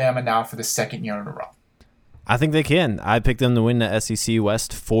beating Alabama now for the 2nd year in a row? I think they can. I picked them to win the SEC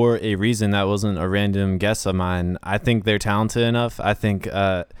West for a reason. That wasn't a random guess of mine. I think they're talented enough. I think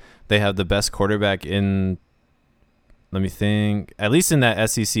they have the best quarterback in, let me think, at least in that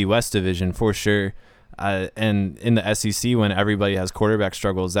SEC West division for sure. And in the SEC, when everybody has quarterback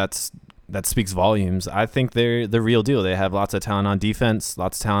struggles, that speaks volumes. I think they're the real deal. They have lots of talent on defense,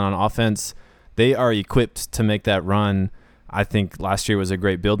 lots of talent on offense. They are equipped to make that run. I think last year was a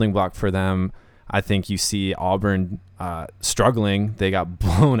great building block for them. I think you see Auburn struggling. They got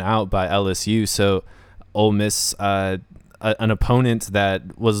blown out by LSU. So Ole Miss, an opponent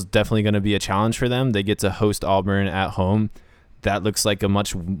that was definitely going to be a challenge for them. They get to host Auburn at home. That looks like a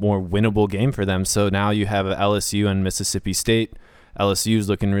much more winnable game for them. So now you have LSU and Mississippi State. LSU is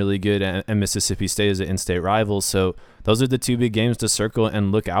looking really good, and Mississippi State is an in-state rival. So those are the 2 big games to circle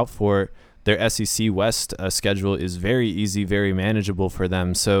and look out for. Their SEC West schedule is very easy, very manageable for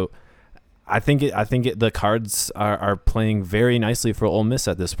them. So I think the cards are playing very nicely for Ole Miss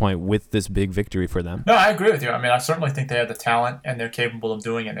at this point with this big victory for them. No, I agree with you. I mean, I certainly think they have the talent and they're capable of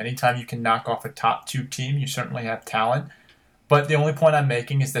doing it. Anytime you can knock off a top 2 team, you certainly have talent. But the only point I'm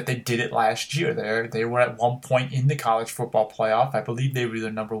making is that they did it last year. They were at one point in the college football playoff. I believe they were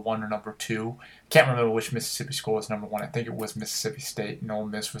either number 1 or number 2. Can't remember which Mississippi school was number 1. I think it was Mississippi State, and Ole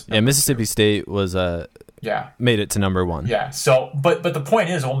Miss was number 2. Yeah, Mississippi State was made it to number 1. Yeah. So, but the point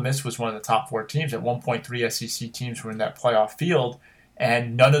is, Ole Miss was one of the top 4 teams. At one point, 3 SEC teams were in that playoff field,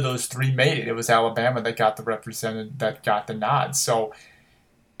 and none of those 3 made it. It was Alabama that got the nod. So,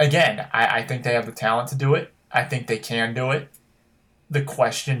 again, I think they have the talent to do it. I think they can do it. The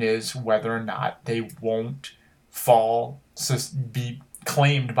question is whether or not they won't be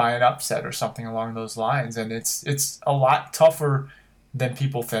claimed by an upset or something along those lines. And it's a lot tougher than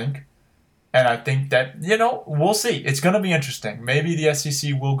people think. And I think that, we'll see. It's going to be interesting. Maybe the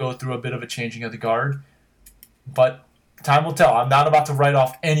SEC will go through a bit of a changing of the guard. But time will tell. I'm not about to write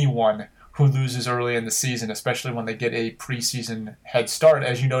off anyone who loses early in the season, especially when they get a preseason head start.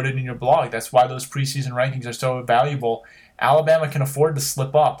 As you noted in your blog, that's why those preseason rankings are so valuable. Alabama can afford to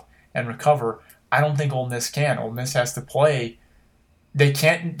slip up and recover. I don't think Ole Miss can. Ole Miss has to play. They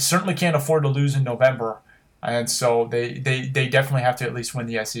certainly can't afford to lose in November, and so they definitely have to at least win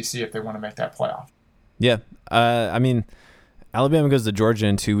the SEC if they want to make that playoff. Yeah, I mean, Alabama goes to Georgia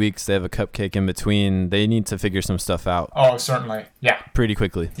in 2 weeks. They have a cupcake in between. They need to figure some stuff out. Oh, certainly. Yeah. Pretty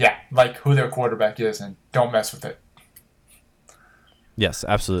quickly. Yeah, like who their quarterback is, and don't mess with it. Yes,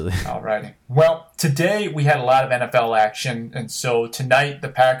 absolutely. Alrighty. Well, today we had a lot of NFL action, and so tonight the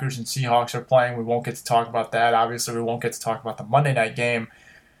Packers and Seahawks are playing. We won't get to talk about that. Obviously, we won't get to talk about the Monday night game.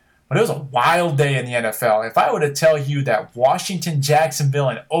 But it was a wild day in the NFL. If I were to tell you that Washington, Jacksonville,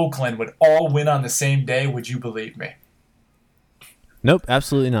 and Oakland would all win on the same day, would you believe me? Nope,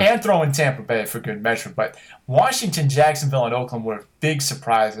 absolutely not. And throw in Tampa Bay for good measure. But Washington, Jacksonville, and Oakland were big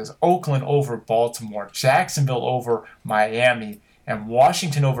surprises. Oakland over Baltimore, Jacksonville over Miami, and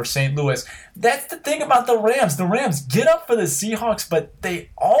Washington over St. Louis. That's the thing about the Rams. The Rams get up for the Seahawks, but they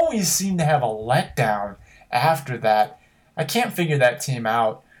always seem to have a letdown after that. I can't figure that team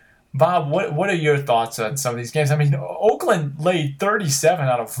out. Bob, what are your thoughts on some of these games? I mean, Oakland laid 37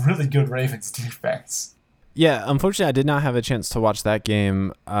 out of really good Ravens defense. Yeah, unfortunately, I did not have a chance to watch that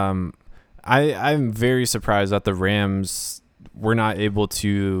game. I'm very surprised that the Rams were not able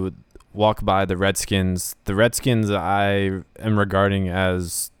to walk by the Redskins. The Redskins I am regarding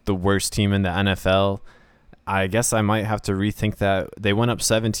as the worst team in the NFL. I guess I might have to rethink that. They went up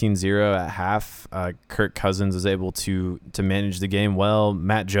 17-0 at half. Kirk Cousins was able to manage the game well.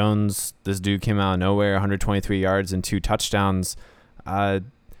 Matt Jones, this dude came out of nowhere, 123 yards and 2 touchdowns.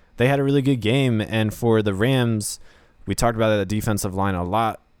 They had a really good game. And for the Rams, we talked about the defensive line a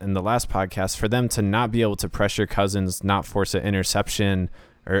lot in the last podcast. For them to not be able to pressure Cousins, not force an interception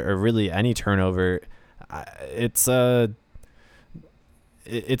or really any turnover, it's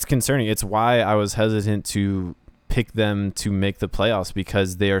concerning. It's why I was hesitant to pick them to make the playoffs,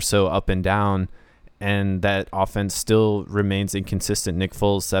 because they are so up and down, and that offense still remains inconsistent. Nick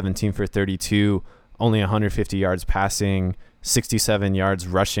Foles, 17 for 32, only 150 yards passing, 67 yards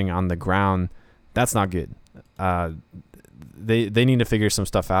rushing on the ground. That's not good. They need to figure some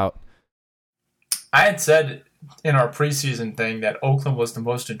stuff out. I had said in our preseason thing that Oakland was the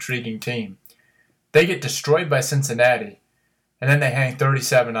most intriguing team. They get destroyed by Cincinnati, and then they hang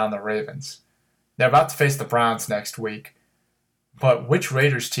 37 on the Ravens. They're about to face the Browns next week. But which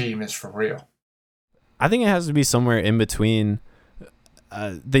Raiders team is for real? I think it has to be somewhere in between.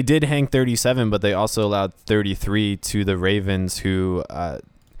 They did hang 37, but they also allowed 33 to the Ravens, who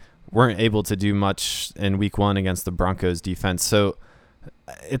weren't able to do much in week 1 against the Broncos defense. So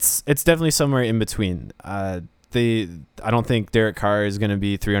it's definitely somewhere in between. I don't think Derek Carr is going to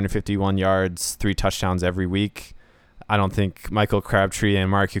be 351 yards, 3 touchdowns every week. I don't think Michael Crabtree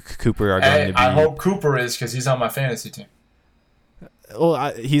and Mark Cooper are going to be. I hope Cooper is, because he's on my fantasy team.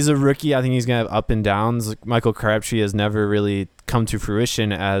 Well, he's a rookie. I think he's going to have up and downs. Michael Crabtree has never really come to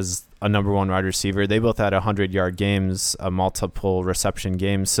fruition as a number 1 wide receiver. They both had 100-yard games, multiple reception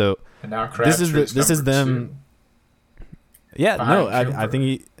games. So and now this is them. 2. Yeah, no, I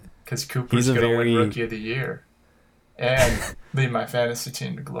think because Cooper's going to win Rookie of the Year and lead my fantasy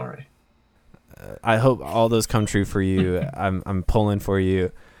team to glory. I hope all those come true for you. I'm pulling for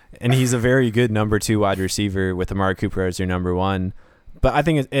you. And he's a very good number 2 wide receiver with Amari Cooper as your number 1. But I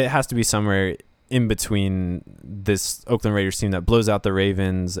think it has to be somewhere in between this Oakland Raiders team that blows out the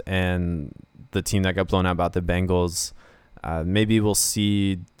Ravens and the team that got blown out about the Bengals. Maybe we'll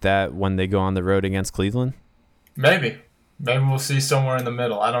see that when they go on the road against Cleveland. Maybe we'll see somewhere in the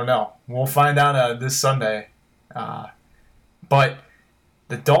middle. I don't know. We'll find out this Sunday. But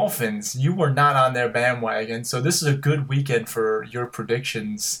the Dolphins, you were not on their bandwagon, so this is a good weekend for your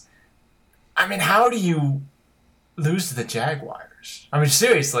predictions. I mean, how do you lose to the Jaguars? I mean,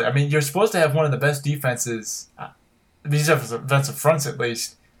 seriously. I mean, you're supposed to have one of the best defenses, these defensive fronts at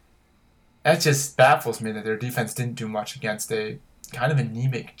least. That just baffles me that their defense didn't do much against a kind of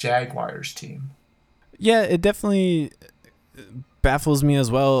anemic Jaguars team. Yeah, it definitely baffles me as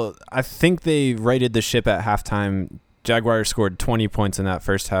well. I think they righted the ship at halftime. Jaguars scored 20 points in that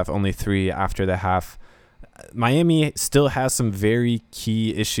first half, only 3 after the half. Miami still has some very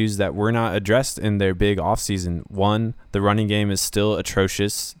key issues that were not addressed in their big offseason. 1, the running game is still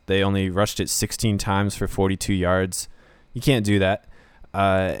atrocious. They only rushed it 16 times for 42 yards. You can't do that.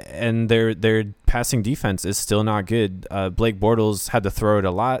 And their passing defense is still not good. Blake Bortles had to throw it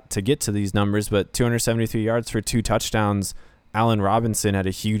a lot to get to these numbers, but 273 yards for 2 touchdowns. Allen Robinson had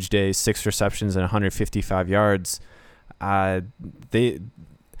a huge day, 6 receptions and 155 yards. The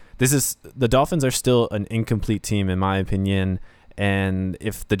Dolphins are still an incomplete team, in my opinion. And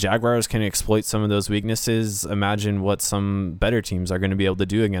if the Jaguars can exploit some of those weaknesses, imagine what some better teams are going to be able to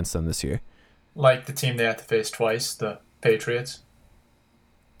do against them this year. Like the team they have to face twice, the Patriots.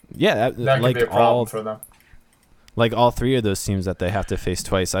 Yeah, that could be a problem for them. Like all 3 of those teams that they have to face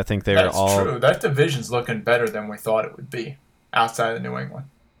twice, I think That's true. That division's looking better than we thought it would be outside of New England.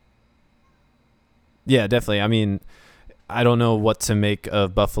 Yeah, definitely. I mean, I don't know what to make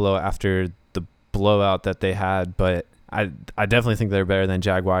of Buffalo after the blowout that they had, but I definitely think they're better than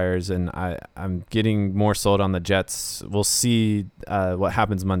Jaguars, and I'm getting more sold on the Jets. We'll see what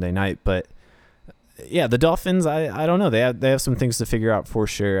happens Monday night, but yeah, the Dolphins, I don't know. They have some things to figure out for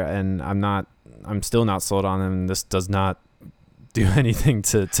sure, and I'm still not sold on them. This does not do anything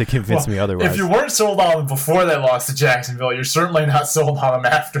to convince me otherwise. If you weren't sold on them before they lost to Jacksonville, you're certainly not sold on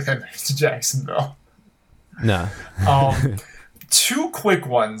them after they lost to Jacksonville. No. 2 quick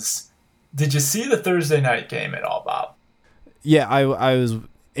ones. Did you see the Thursday night game at all, Bob? Yeah, I was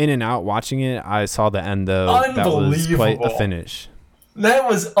in and out watching it. I saw the end, though. That was quite a finish. That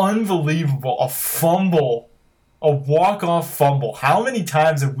was unbelievable. A fumble A walk-off fumble. How many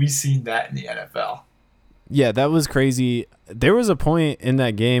times have we seen that in the NFL? Yeah, that was crazy. There was a point in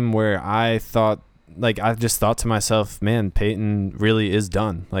that game where I just thought to myself, man, Peyton really is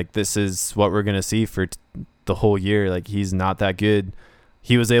done. Like, this is what we're going to see for the whole year. Like, he's not that good.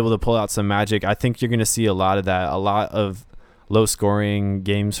 He was able to pull out some magic. I think you're going to see a lot of that, a lot of low-scoring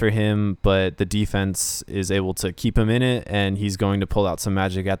games for him, but the defense is able to keep him in it, and he's going to pull out some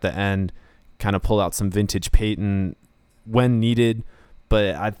magic at the end, kind of pull out some vintage Peyton when needed.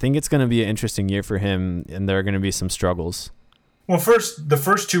 But I think it's going to be an interesting year for him, and there are going to be some struggles. Well, the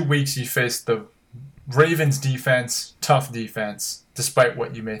first 2 weeks he faced the Ravens defense, tough defense, despite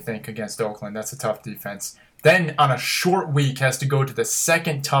what you may think against Oakland. That's a tough defense. Then on a short week has to go to the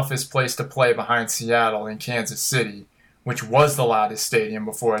second toughest place to play behind Seattle in Kansas City, which was the loudest stadium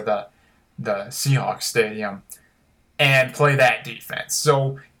before the Seahawks stadium, and play that defense.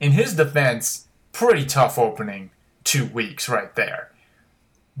 So in his defense, pretty tough opening 2 weeks right there.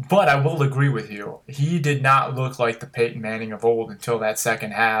 But I will agree with you. He did not look like the Peyton Manning of old until that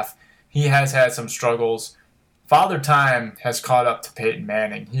second half. He has had some struggles. Father Time has caught up to Peyton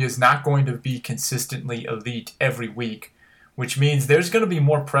Manning. He is not going to be consistently elite every week, which means there's going to be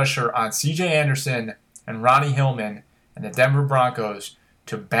more pressure on C.J. Anderson and Ronnie Hillman and the Denver Broncos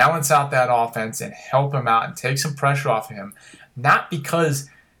to balance out that offense and help him out and take some pressure off of him. Not because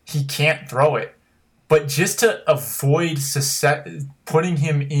he can't throw it, but just to avoid putting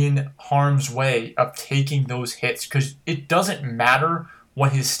him in harm's way of taking those hits. Because it doesn't matter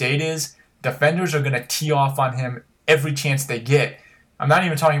what his state is. Defenders are going to tee off on him every chance they get. I'm not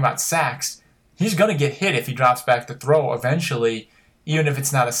even talking about sacks. He's going to get hit if he drops back to throw eventually, even if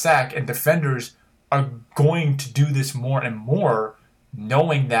it's not a sack. And defenders are going to do this more and more,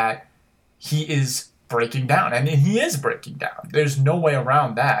 knowing that he is breaking down. And he is breaking down. There's no way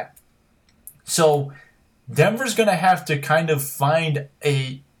around that. So Denver's going to have to kind of find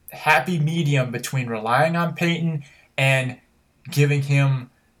a happy medium between relying on Peyton and giving him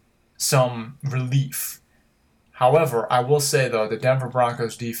some relief. However, I will say, though, the Denver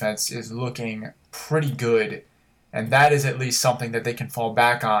Broncos defense is looking pretty good, and that is at least something that they can fall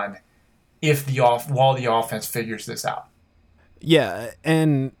back on while the offense figures this out. Yeah,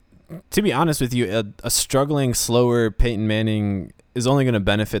 and to be honest with you, a struggling, slower Peyton Manning is only going to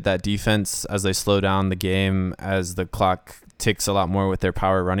benefit that defense as they slow down the game, as the clock ticks a lot more with their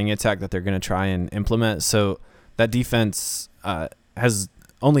power running attack that they're going to try and implement. So that defense has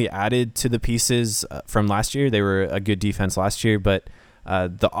only added to the pieces from last year. They were a good defense last year, but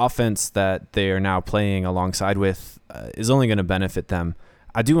the offense that they are now playing alongside with is only going to benefit them.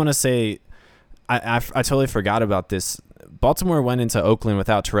 I do want to say, I totally forgot about this. Baltimore went into Oakland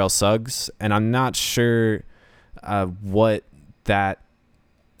without Terrell Suggs, and I'm not sure what that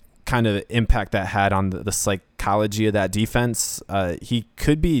kind of impact that had on the psychology of that defense. He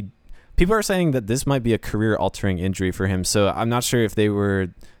could be. People are saying that this might be a career-altering injury for him, so I'm not sure if they were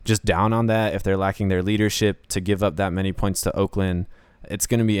just down on that, if they're lacking their leadership to give up that many points to Oakland. It's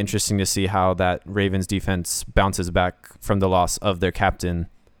going to be interesting to see how that Ravens defense bounces back from the loss of their captain.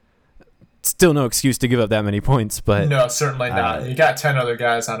 Still no excuse to give up that many points, but no, certainly not. You got 10 other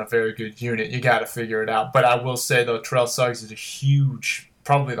guys on a very good unit. You got to figure it out. But I will say, though, Terrell Suggs is a huge,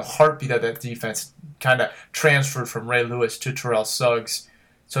 probably the heartbeat of that defense, kind of transferred from Ray Lewis to Terrell Suggs.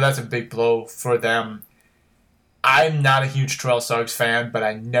 So that's a big blow for them. I'm not a huge Terrell Suggs fan, but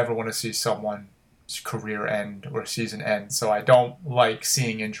I never want to see someone's career end or season end. So I don't like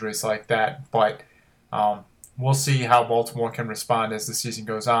seeing injuries like that. But we'll see how Baltimore can respond as the season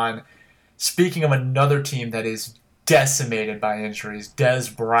goes on. Speaking of another team that is decimated by injuries,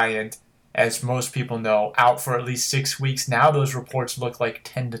 Dez Bryant, as most people know, out for at least 6 weeks. Now those reports look like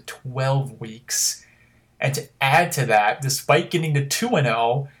 10 to 12 weeks. And to add to that, despite getting to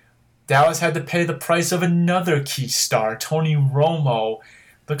 2-0, Dallas had to pay the price of another key star, Tony Romo.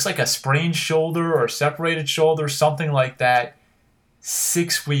 Looks like a sprained shoulder or separated shoulder, something like that.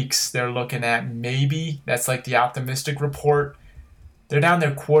 6 weeks they're looking at, maybe. That's like the optimistic report. They're down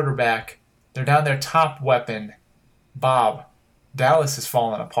their quarterback. They're down their top weapon. Bob, Dallas is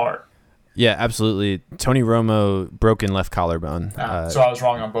falling apart. Yeah, absolutely. Tony Romo, broken left collarbone. So I was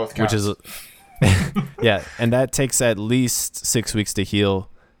wrong on both counts. Which is... yeah, and that takes at least 6 weeks to heal.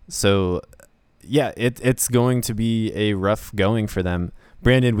 So, yeah, it's going to be a rough going for them.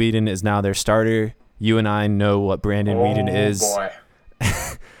 Brandon Weeden is now their starter. You and I know what Brandon Weeden is. Boy.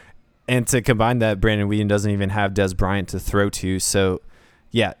 And to combine that, Brandon Weeden doesn't even have Dez Bryant to throw to. So,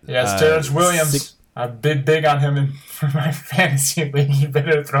 yeah. Yes, Terrence Williams. I've been big on him for my fantasy league. You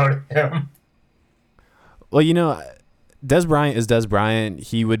better throw to him. Well, Dez Bryant is Dez Bryant.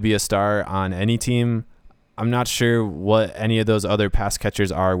 He would be a star on any team. I'm not sure what any of those other pass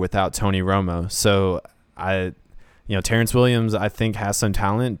catchers are without Tony Romo. So Terrence Williams, I think, has some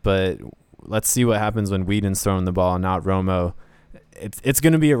talent, but let's see what happens when Whedon's throwing the ball and not Romo. It's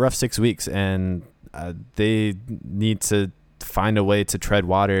going to be a rough 6 weeks, and they need to find a way to tread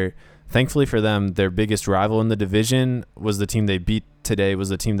water. Thankfully for them, their biggest rival in the division was the team they beat today, was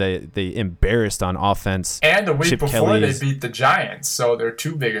the team they embarrassed on offense. And the week before, they beat the Giants, so their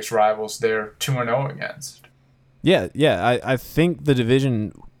two biggest rivals they're 2-0 against. Yeah, I think the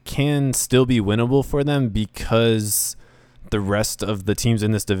division can still be winnable for them because the rest of the teams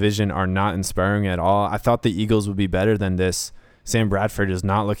in this division are not inspiring at all. I thought the Eagles would be better than this. Sam Bradford is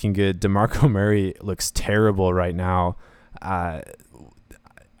not looking good. DeMarco Murray looks terrible right now.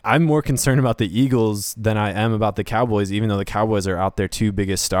 I'm more concerned about the Eagles than I am about the Cowboys, even though the Cowboys are out their two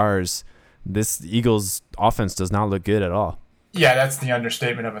biggest stars. This Eagles offense does not look good at all. Yeah, that's the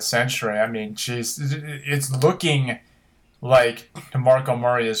understatement of a century. I mean, it's looking like DeMarco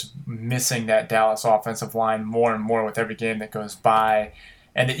Murray is missing that Dallas offensive line more and more with every game that goes by.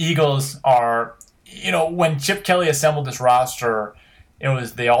 And the Eagles are, when Chip Kelly assembled this roster, it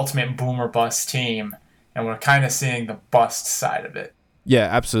was the ultimate boom or bust team, and we're kind of seeing the bust side of it. Yeah,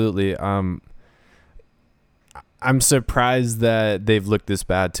 absolutely. I'm surprised that they've looked this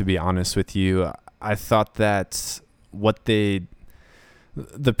bad, to be honest with you. I thought that the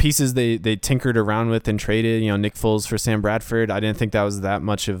pieces they tinkered around with and traded, Nick Foles for Sam Bradford, I didn't think that was that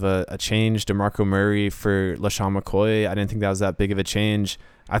much of a change. DeMarco Murray for LaShawn McCoy, I didn't think that was that big of a change.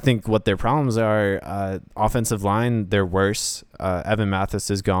 I think what their problems are, offensive line, they're worse. Evan Mathis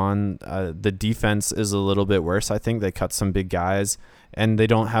is gone. The defense is a little bit worse. I think they cut some big guys, and they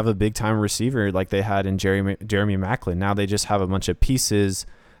don't have a big-time receiver like they had in Jeremy Maclin. Now they just have a bunch of pieces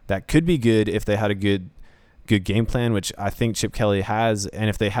that could be good if they had a good game plan, which I think Chip Kelly has, and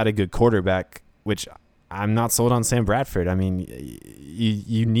if they had a good quarterback, which I'm not sold on Sam Bradford. I mean,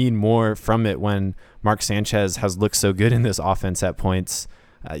 you need more from it when Mark Sanchez has looked so good in this offense at points.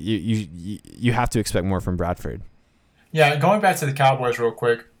 You have to expect more from Bradford. Yeah, going back to the Cowboys real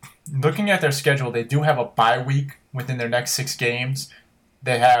quick, looking at their schedule, they do have a bye week within their next 6 games.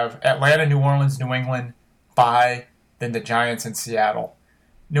 They have Atlanta, New Orleans, New England, bye, then the Giants and Seattle.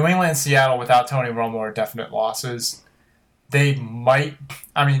 New England and Seattle without Tony Romo are definite losses.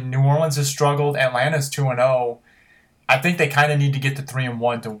 New Orleans has struggled. Atlanta's 2-0. I think they kind of need to get to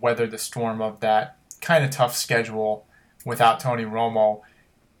 3-1 to weather the storm of that kind of tough schedule without Tony Romo.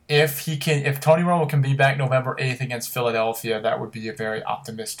 If Tony Romo can be back November 8th against Philadelphia, that would be a very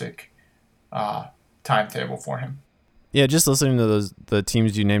optimistic timetable for him. Yeah, just listening to the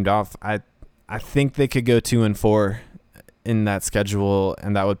teams you named off, I think they could go 2-4 in that schedule,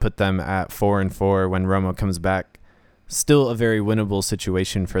 and that would put them at 4-4 when Romo comes back. Still a very winnable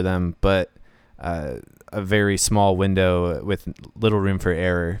situation for them, but a very small window with little room for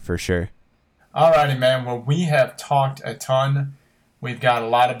error for sure. Alrighty, man. Well, we have talked a ton. We've got a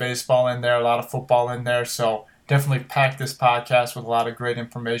lot of baseball in there, a lot of football in there, so definitely pack this podcast with a lot of great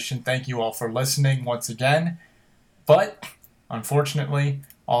information. Thank you all for listening once again. But, unfortunately,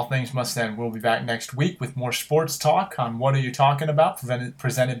 all things must end. We'll be back next week with more sports talk on What Are You Talking About,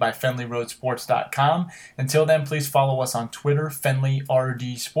 presented by FenleyRoadSports.com. Until then, please follow us on Twitter,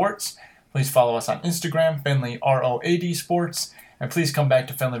 FenleyRD Sports. Please follow us on Instagram, FenleyROAD Sports. And please come back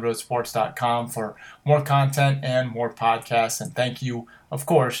to FenleyRoadSports.com for more content and more podcasts. And thank you, of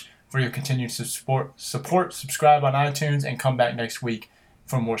course, for your continued support. Subscribe on iTunes and come back next week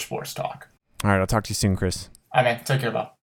for more sports talk. All right, I'll talk to you soon, Chris. All right, man. Take care, Bob.